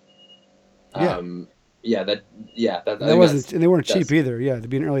else. Yeah. That wasn't, and they weren't cheap either. Yeah, to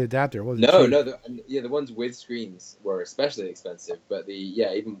be an early adapter, it wasn't cheap. The ones with screens were especially expensive. But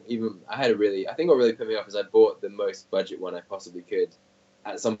even I think what really put me off is I bought the most budget one I possibly could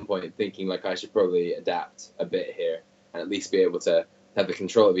at some point, thinking like I should probably adapt a bit here and at least be able to have the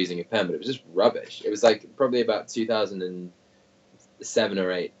control of using a pen. But it was just rubbish. It was like probably about 2007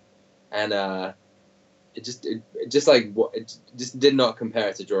 or 8, and it just did not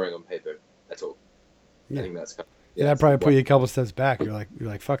compare to drawing on paper at all. Yeah. I think that's kind of, that probably put you a couple steps back. You're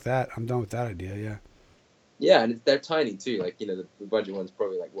like, fuck that. I'm done with that idea. Yeah. Yeah, and they're tiny too. Like the budget one's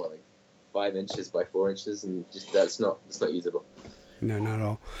probably like 5 inches by 4 inches, and just it's not usable. No, not at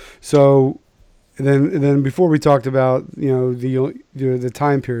all. So, then before we talked about the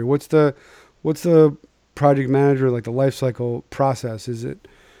time period, what's the project manager, like the life cycle process? Is it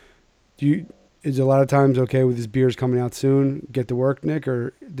a lot of times okay with these beers coming out soon, get to work, Nick,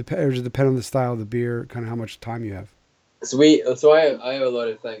 or does it depend on the style of the beer, kind of how much time you have? So I owe a lot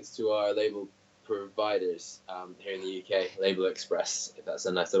of thanks to our label providers here in the UK, Label Express, if that's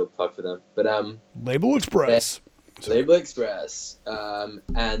a nice little plug for them. But Label Express. Label Express,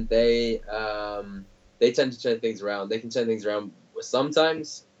 and they tend to turn things around. They can turn things around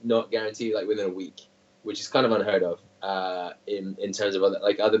sometimes, not guaranteed, like within a week, which is kind of unheard of. In terms of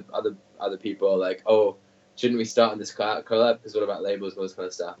other people are like, oh, shouldn't we start on this collab? Because what about labels and all this kind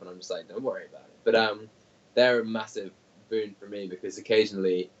of stuff? And I'm just like, don't worry about it. But they're a massive boon for me, because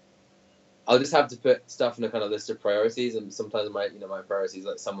occasionally I'll just have to put stuff in a kind of list of priorities, and sometimes my priorities,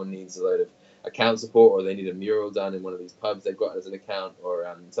 like someone needs a load of account support, or they need a mural done in one of these pubs they've got as an account, or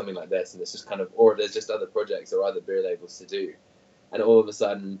something like this, and it's just kind of, or there's just other projects or other beer labels to do, and all of a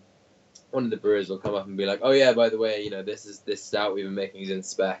sudden one of the brewers will come up and be like, oh yeah, by the way, this stout we've been making is in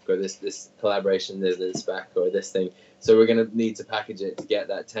spec, or this collaboration is in spec, or this thing, so we're going to need to package it to get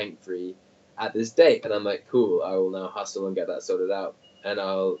that tank free at this date. And I'm like, cool, I will now hustle and get that sorted out, and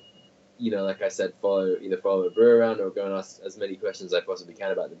I'll like I said, follow a brewer around, or go and ask as many questions as I possibly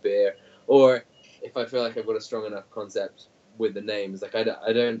can about the beer. Or if I feel like I've got a strong enough concept with the names, like I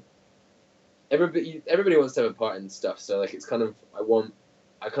don't. Everybody wants to have a part in stuff, so like it's kind of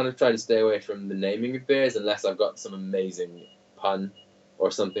I kind of try to stay away from the naming of beers unless I've got some amazing pun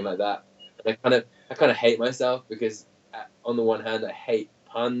or something like that. And I kind of hate myself, because on the one hand I hate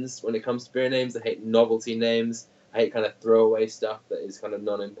puns when it comes to beer names. I hate novelty names. I hate kind of throwaway stuff that is kind of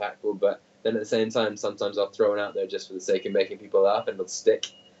non-impactful, but then at the same time, sometimes I'll throw it out there just for the sake of making people laugh, and it'll stick.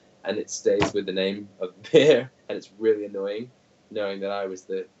 and it stays with the name of the beer, and it's really annoying knowing that I was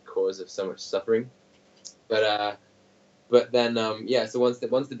the cause of so much suffering. But then so once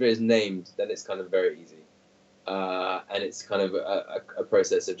the beer is named, then it's kind of very easy. And it's kind of a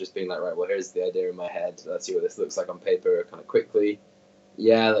process of just being like, right, well, here's the idea in my head. Let's see what this looks like on paper kind of quickly.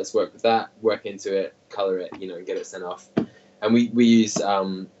 Yeah, let's work with that, work into it, color it, and get it sent off. And we use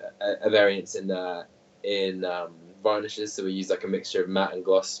a variance in varnishes. So we use like a mixture of matte and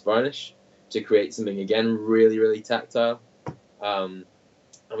gloss varnish to create something, again, really, really tactile. And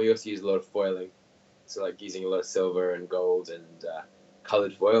we also use a lot of foiling. So like using a lot of silver and gold and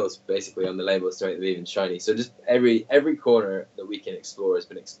colored foils basically on the labels to make them even shiny. So just every corner that we can explore has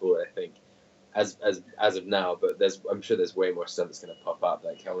been explored, I think, as of now. But I'm sure there's way more stuff that's going to pop up.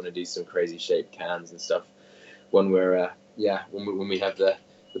 Like I want to do some crazy shaped cans and stuff when we're when we have the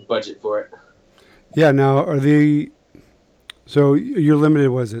budget for it. Yeah. Now, so you're limited?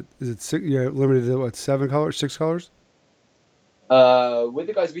 Was it? Is it six? You're limited to what? 7 colors? 6 colors? With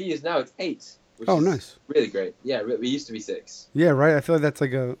the guys we use now, it's 8. Which is nice. Really great. Yeah, we used to be 6. Yeah, right. I feel like that's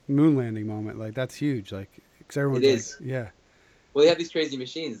like a moon landing moment. Like that's huge. Like, because everyone's it is. Like, yeah. Well, they have these crazy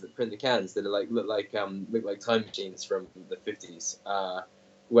machines that print the cans that are look like time machines from the 50s,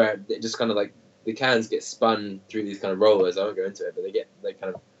 where they just kind of like the cans get spun through these kind of rollers. I won't go into it, but they get like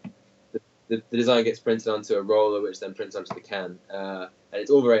kind of the design gets printed onto a roller, which then prints onto the can, and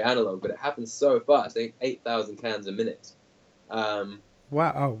it's all very analog, but it happens so fast. I think 8,000 cans a minute.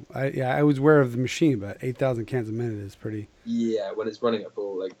 Wow. Oh, I was aware of the machine, but 8,000 cans a minute is pretty. Yeah, when it's running at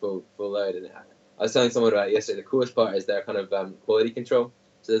full load. And I was telling someone about it yesterday. The coolest part is their kind of quality control.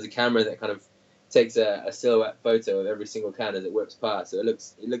 So there's a camera that kind of takes a silhouette photo of every single can as it whips past. So it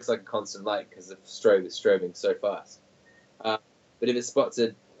looks like a constant light because the strobe is strobing so fast. But if it spots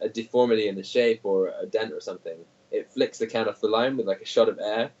a deformity in the shape or a dent or something, it flicks the can off the line with like a shot of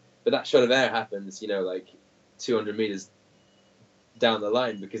air. But that shot of air happens, like 200 meters down the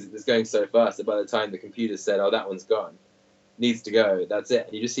line because it's going so fast that by the time the computer said, oh, that one's gone, needs to go, that's it.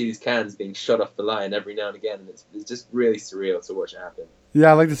 And you just see these cans being shot off the line every now and again, and it's just really surreal to watch it happen. Yeah,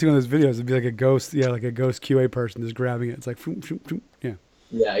 I like to see one of those videos. It'd be like a ghost, like a ghost QA person just grabbing it. It's like, phoom, phoom, phoom. Yeah.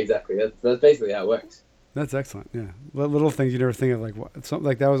 Yeah, exactly. That's basically how it works. That's excellent. Yeah, little things you never think of, like something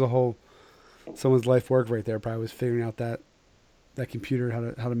like that was someone's life work right there. Probably was figuring out that computer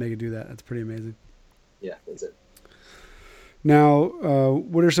how to make it do that. That's pretty amazing. Yeah, that's it. Now,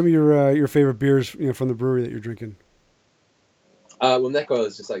 what are some of your favorite beers, from the brewery that you're drinking? Well, neck oil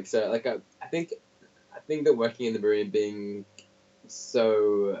is just like so. Like I think that working in the brewery and being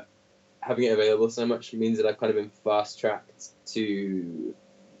so having it available so much means that I've kind of been fast tracked to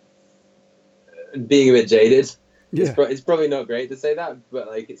being a bit jaded. Yeah. It's probably not great to say that, but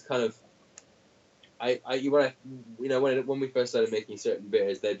like it's kind of when we first started making certain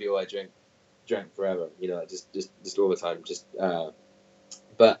beers, they'd be all I drank forever, like just all the time,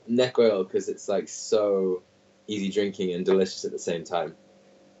 but neck oil, because it's like so easy drinking and delicious at the same time,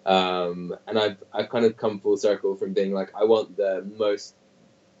 and I've kind of come full circle from being like, I want the most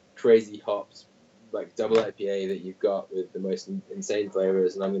crazy hops, like double IPA that you've got with the most insane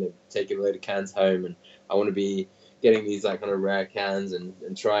flavors, and I'm going to take a load of cans home, and I want to be getting these like kind of rare cans and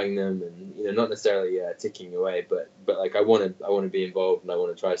trying them, and not necessarily ticking away, but like I want to be involved and I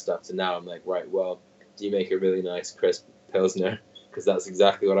want to try stuff. So now I'm like, right, well, do you make a really nice crisp pilsner? Because that's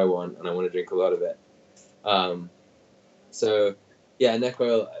exactly what I want, and I want to drink a lot of it. So yeah, neck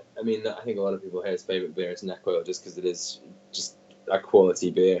oil. I mean, I think a lot of people here's favorite beer is neck oil just because it is just a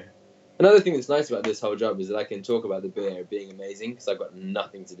quality beer. Another thing that's nice about this whole job is that I can talk about the beer being amazing because I've got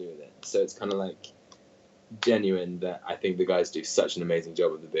nothing to do with it. So it's kind of like genuine that I think the guys do such an amazing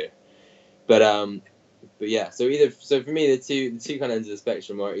job with the beer. But yeah, so for me the two kind of ends of the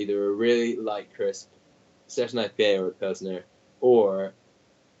spectrum are either a really light crisp session IPA or a pilsner, or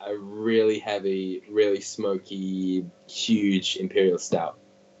a really heavy, really smoky, huge imperial stout.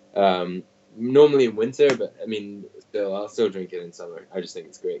 Normally in winter, but I mean, I'll still drink it in summer. I just think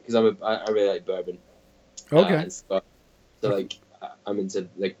it's great because I really like bourbon. Okay. So like I'm into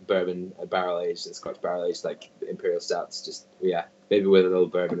like bourbon barrel aged and Scotch barrel aged, like imperial stouts. Just maybe with a little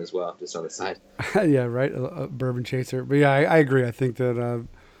bourbon as well, just on the side. Yeah, right. A bourbon chaser, but yeah, I agree. I think that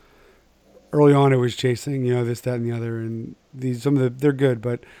early on it was chasing, this, that, and the other, and they're good,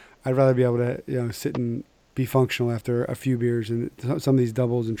 but I'd rather be able to sit and be functional after a few beers. And some of these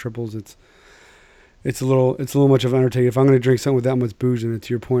doubles and triples, it's a little much of an undertaking. If I'm going to drink something with that much booze in it,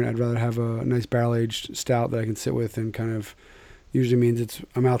 to your point, I'd rather have a nice barrel aged stout that I can sit with, and kind of usually means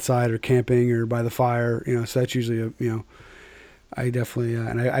I'm outside or camping or by the fire, so that's usually I definitely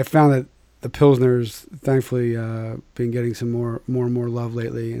and I found that the Pilsner's thankfully been getting some more and more love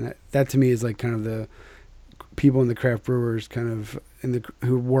lately, and that to me is like kind of the people in the craft brewers kind of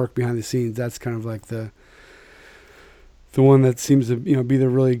who work behind the scenes. That's kind of like the one that seems to be the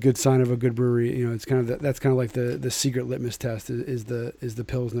really good sign of a good brewery. It's kind of that's kind of like the secret litmus test is the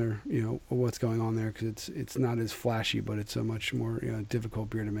Pilsner. What's going on there, because it's not as flashy, but it's a much more difficult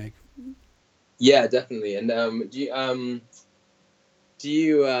beer to make. Yeah, definitely. And do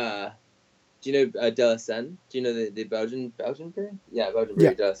you know De La Seine? Do you know the Belgian brewery? Yeah, Belgian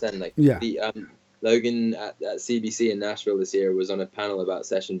brewery, De La Seine. Like the Logan at CBC in Nashville this year was on a panel about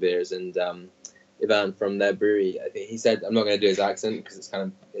session beers, and Ivan from their brewery, I think he said, I'm not going to do his accent because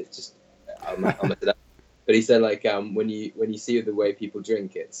I'll mess it up. But he said like when you see the way people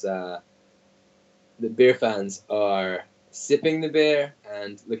drink, it's the beer fans are sipping the beer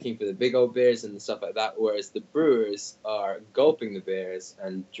and looking for the big old beers and stuff like that, whereas the brewers are gulping the beers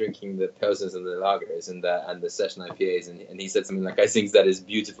and drinking the pilsners and the lagers and the session IPAs, and he said something like, I think that is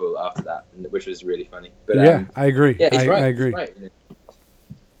beautiful after that, which was really funny. But yeah, I agree. Yeah, he's right. I agree. He's right.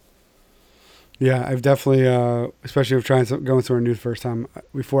 Yeah, I've definitely, especially if going somewhere new the first time.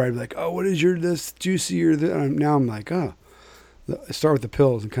 Before I'd be like, oh, what is this juicy or this? Now I'm like, I start with the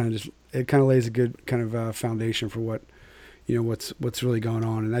pills and it kind of lays a good kind of foundation for what. What's really going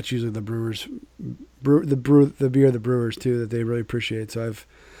on, and that's usually the brewers, the beer of the brewers too, that they really appreciate. So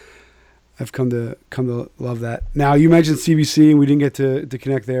I've come to love that. Now you mentioned CBC, and we didn't get to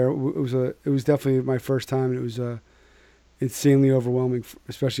connect there. It was definitely my first time, and it was insanely overwhelming,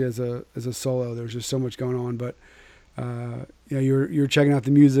 especially as a solo. There's just so much going on, but you're checking out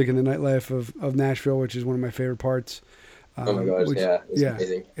the music and the nightlife of Nashville, which is one of my favorite parts. Oh my gosh, it's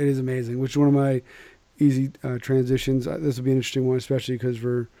amazing. It is amazing. Which is one of my easy transitions. This will be an interesting one, especially because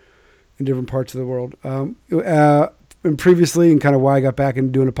we're in different parts of the world. And previously, and kind of why I got back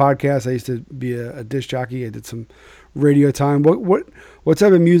into doing a podcast, I used to be a disc jockey. I did some radio time. What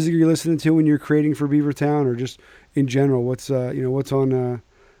type of music are you listening to when you're creating for Beavertown, or just in general? What's on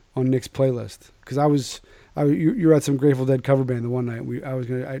Nick's playlist? Because you were at some Grateful Dead cover band the one night.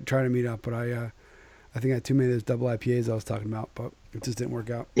 I tried to meet up, but I think I had too many of those double IPAs I was talking about, but it just didn't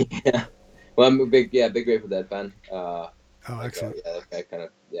work out. Yeah. Well, I'm a big Grateful Dead fan. Excellent. I kind of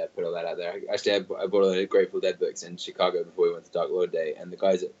put all that out there. Actually, I bought a lot of Grateful Dead books in Chicago before we went to Dark Lord Day, and the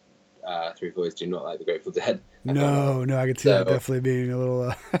guys at Three Floyds do not like the Grateful Dead. No, I could see that definitely being a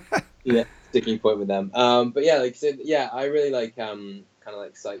little sticking point with them. But yeah, I really like kind of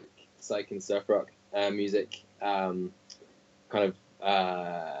like psych and surf rock music. Kind of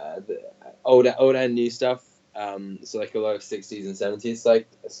the old and new stuff. So like a lot of 60s and 70s like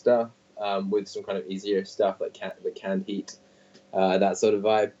stuff. With some kind of easier stuff like the Canned Heat, that sort of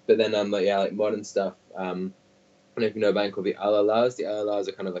vibe. But then like modern stuff. I don't know if you know a band called the Alalas. The Alalas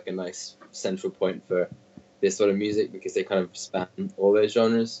are kind of like a nice central point for this sort of music because they kind of span all those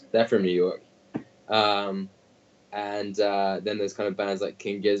genres. They're from New York. And then there's kind of bands like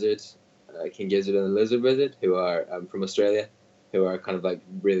King Gizzard and the Lizard Wizard, who are from Australia, who are kind of like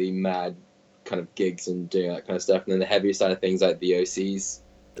really mad kind of gigs and doing that kind of stuff. And then the heavier side of things like the OCs.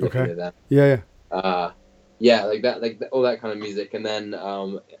 Okay. Yeah. Like that, like all that kind of music, and then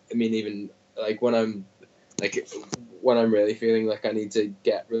even like when I'm really feeling like I need to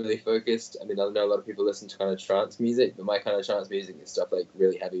get really focused. I mean, I know a lot of people listen to kind of trance music, but my kind of trance music is stuff like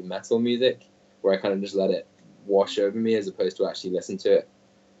really heavy metal music, where I kind of just let it wash over me as opposed to actually listen to it.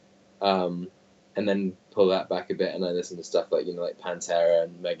 And then pull that back a bit, and I listen to stuff like like Pantera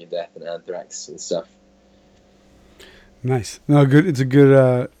and Megadeth and Anthrax and stuff. Nice. No, good. It's a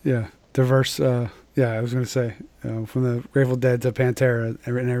good, diverse. I was going to say from the Grateful Dead to Pantera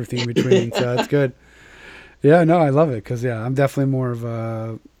and everything in between. So that's good. Yeah, no, I love it because I'm definitely more of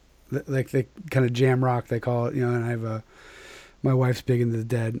a like the kind of jam rock they call it. And I have my wife's big into the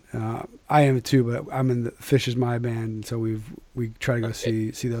Dead. I am too, but I'm in the Fish is my band, and so we try to go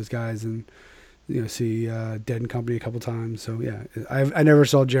see those guys and see Dead and Company a couple times. So yeah, I never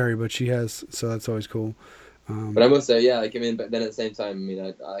saw Jerry, but she has, so that's always cool. But I must say, but then at the same time,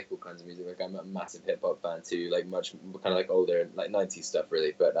 I like all kinds of music. Like I'm a massive hip hop fan too, like much kind of like older, like 90s stuff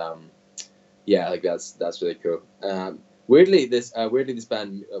really. But like that's really cool. Weirdly, this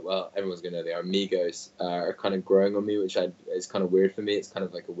band, well, everyone's gonna know they are Migos, are kind of growing on me, which is kind of weird for me. It's kind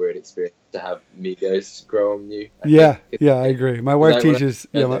of like a weird experience to have Migos grow on you. I agree. My wife teaches.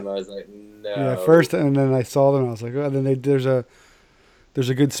 I was like, no. Yeah, first, and then I saw them. I was like, oh. And then there's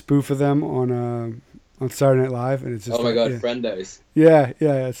a good spoof of them on Saturday Night Live, and it's just Friendos. Yeah,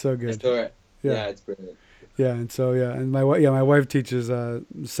 it's so good. I saw it. Yeah, it's brilliant. Yeah, and so and my wife teaches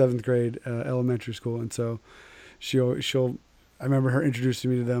 7th grade elementary school, and so she'll I remember her introducing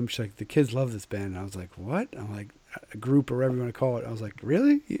me to them. She's like, the kids love this band. And I was like, what? I'm like, a group or whatever you want to call it. I was like,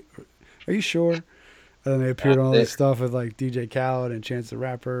 really? Are you sure? And then they appeared on all this stuff with like DJ Khaled and Chance the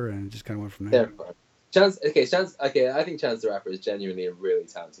Rapper, and it just kind of went from there. Chance. Okay, I think Chance the Rapper is genuinely a really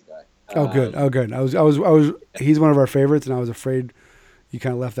talented guy. Oh, good. I was. He's one of our favorites, and I was afraid you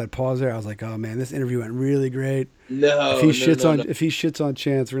kind of left that pause there. I was like, oh man, this interview went really great. If he shits on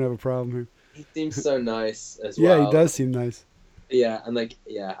Chance, we're gonna have a problem here. He seems so nice as well. Yeah, he does seem nice. Yeah, and I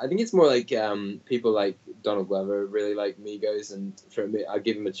think it's more like people like Donald Glover really like Migos, and for me, I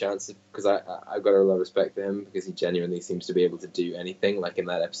give him a chance because I've got a lot of respect for him because he genuinely seems to be able to do anything. Like in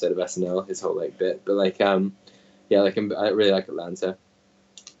that episode of SNL, his whole like bit. But I really like Atlanta.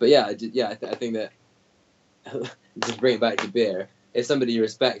 But I think that just bring it back to beer. If somebody you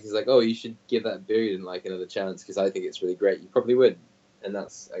respect is like, oh, you should give that beer you didn't like another chance because I think it's really great, you probably would. And I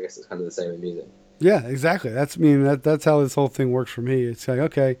guess it's kind of the same with music. Yeah, exactly. That's how this whole thing works for me. It's like,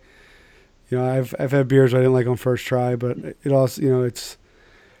 okay, I've had beers I didn't like on first try, but it also, it's,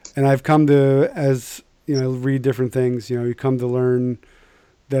 and I've come to, as, read different things, you come to learn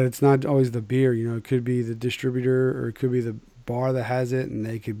that it's not always the beer, it could be the distributor or it could be the bar that has it, and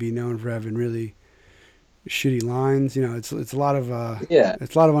they could be known for having really shitty lines. It's a lot of,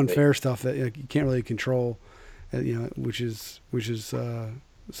 it's a lot of unfair stuff that you can't really control, which is,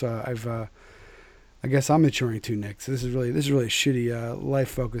 so I guess I'm maturing too, Nick. So this is really shitty life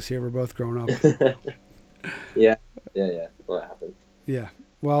focus here. We're both growing up. Yeah. What happened? Yeah.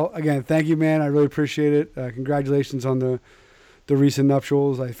 Well, again, thank you, man. I really appreciate it. Congratulations on the recent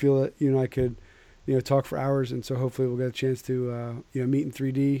nuptials. I feel that I could talk for hours, and so hopefully we'll get a chance to meet in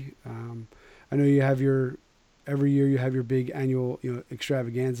 3D. I know you have every year you have your big annual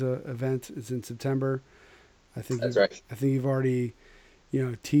extravaganza event. It's in September. I think that's right. I think you've already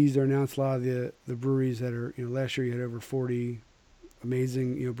teased or announced a lot of the breweries that are, last year you had over 40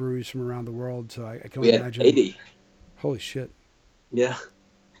 amazing, breweries from around the world. So I can only imagine. 80. Holy shit. Yeah.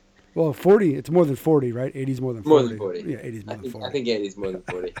 Well, 40, it's more than 40, right? 80 is more than 40. More than 40. Yeah, 80 is more than 40. I think 80 is more than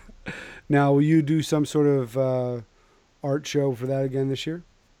 40. Now, will you do some sort of art show for that again this year?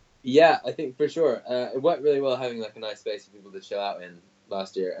 Yeah, I think for sure. It went really well having like a nice space for people to chill out in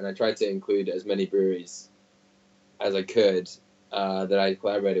last year, and I tried to include as many breweries as I could that I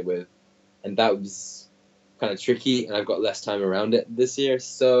collaborated with, and that was kind of tricky, and I've got less time around it this year,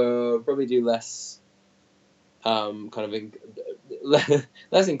 so probably do less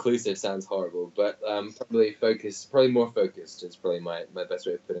less inclusive sounds horrible, but probably more focused is probably my best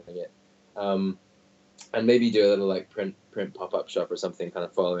way of putting it, and maybe do a little like print pop-up shop or something, kind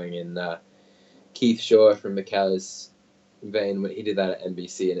of following in Keith Shaw from McCall's vein when he did that at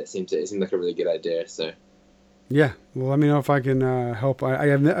NBC, and it seemed like a really good idea. So yeah, well, let me know if I can help. I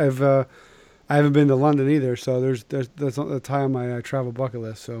haven't been to London either, so that's high on my travel bucket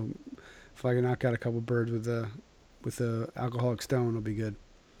list. So if I can knock out a couple birds with the Alcoholic Stone, it'll be good.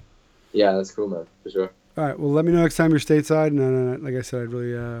 Yeah, that's cool, man, for sure. All right, well, let me know next time you're stateside, and like I said, I'd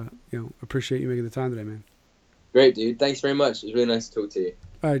really appreciate you making the time today, man. Great, dude. Thanks very much. It was really nice to talk to you.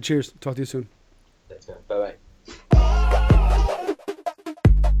 All right, cheers. Talk to you soon. Thanks, man. Bye-bye.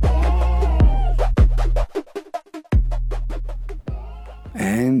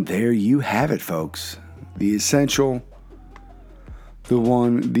 And there you have it, folks. The essential, the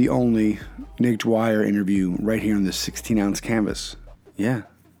one, the only Nick Dwyer interview right here on the 16-ounce canvas. Yeah,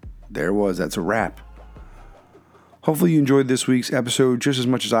 there it was. That's a wrap. Hopefully you enjoyed this week's episode just as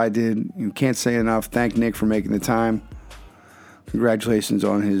much as I did. You can't say enough. Thank Nick for making the time. Congratulations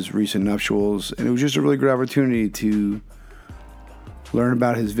on his recent nuptials. And it was just a really good opportunity to learn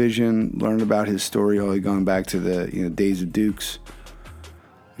about his vision, learn about his story, all going back to the days of Dukes.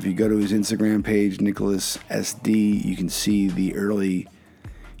 If you go to his Instagram page, Nicholas SD, you can see the early,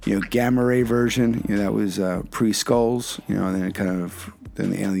 gamma ray version. That was pre-Skulls. And then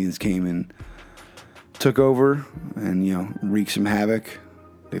the aliens came and took over and wreaked some havoc.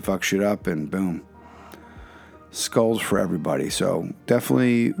 They fucked shit up, and boom, Skulls for everybody. So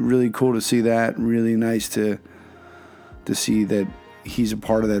definitely really cool to see that. Really nice to see that he's a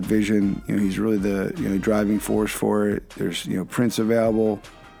part of that vision. He's really the driving force for it. There's prints available.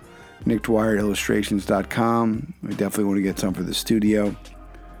 NickDwyerIllustrations.com. We definitely want to get some for the studio.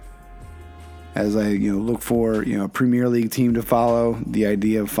 As I look for a Premier League team to follow, the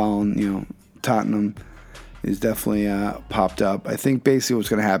idea of following Tottenham is definitely popped up. I think basically what's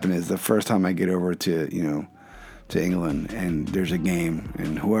going to happen is the first time I get over to England and there's a game,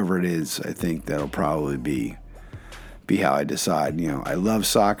 and whoever it is, I think that'll probably be how I decide. I love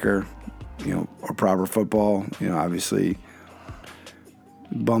soccer, or proper football. Obviously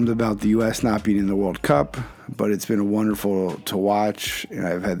Bummed about the U.S. not being in the World Cup, but it's been wonderful to watch. And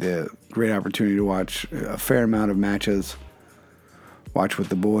I've had the great opportunity to watch a fair amount of matches, watch with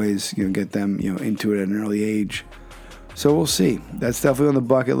the boys, get them, into it at an early age. So we'll see. That's definitely on the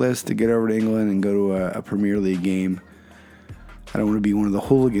bucket list to get over to England and go to a Premier League game. I don't want to be one of the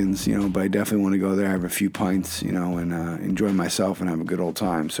hooligans, but I definitely want to go there, have a few pints, and enjoy myself and have a good old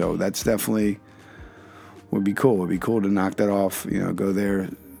time. So that's definitely would be cool. It would be cool to knock that off, go there,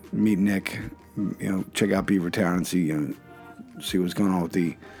 meet Nick, check out Beavertown and see what's going on with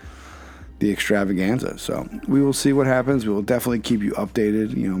the extravaganza. So we will see what happens. We will definitely keep you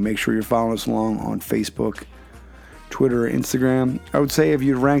updated. Make sure you're following us along on Facebook, Twitter, Instagram. I would say if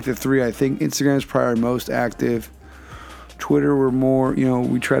you rank the three, I think Instagram is probably our most active. Twitter, we're more,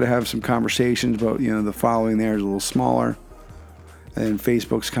 we try to have some conversations, but, the following there is a little smaller. And then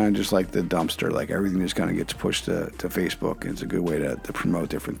Facebook's kind of just like the dumpster. Like everything just kind of gets pushed to Facebook. It's a good way to promote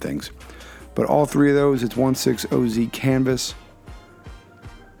different things. But all three of those, it's 16OZ Canvas.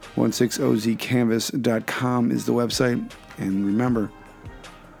 16OZcanvas.com is the website. And remember,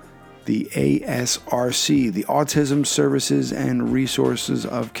 the ASRC, the Autism Services and Resources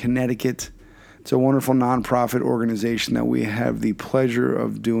of Connecticut. It's a wonderful nonprofit organization that we have the pleasure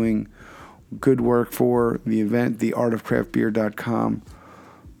of doing good work for. The event, theartofcraftbeer.com.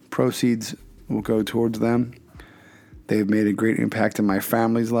 Proceeds will go towards them. They've made a great impact in my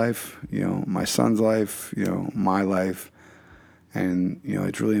family's life, my son's life, my life. And,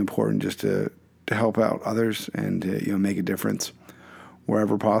 it's really important just to help out others and to, make a difference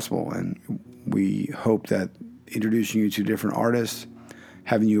wherever possible. And we hope that introducing you to different artists,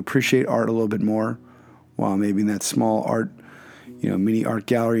 having you appreciate art a little bit more, while maybe in that small art, mini art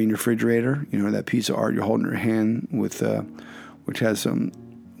gallery in your refrigerator, that piece of art you're holding in your hand with, which has some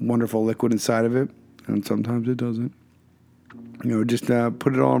wonderful liquid inside of it, and sometimes it doesn't. Just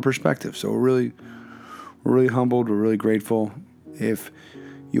put it all in perspective. So we're really humbled. We're really grateful. If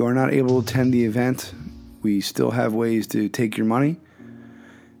you are not able to attend the event, we still have ways to take your money.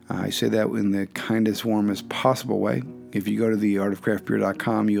 I say that in the kindest, warmest possible way. If you go to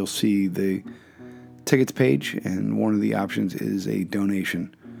theartofcraftbeer.com, you'll see the tickets page, and one of the options is a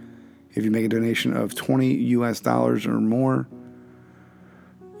donation. If you make a donation of $20 or more,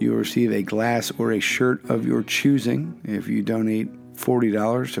 you will receive a glass or a shirt of your choosing. If you donate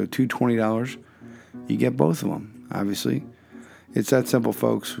 $40, so $220, you get both of them, obviously. It's that simple,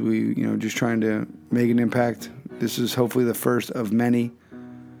 folks. We, just trying to make an impact. This is hopefully the first of many.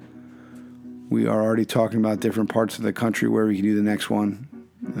 We are already talking about different parts of the country where we can do the next one,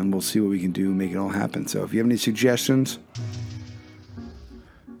 and we'll see what we can do, make it all happen. So if you have any suggestions,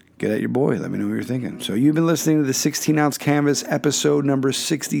 get at your boy. Let me know what you're thinking. So you've been listening to the 16-Ounce Canvas, episode number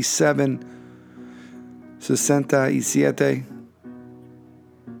 67. 67.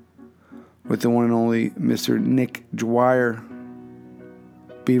 With the one and only Mr. Nick Dwyer.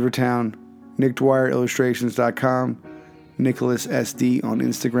 Beavertown. NickDwyerIllustrations.com. Nicholas SD on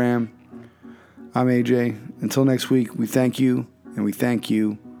Instagram. I'm AJ. Until next week, we thank you, and we thank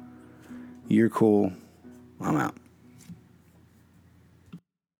you. You're cool. I'm out.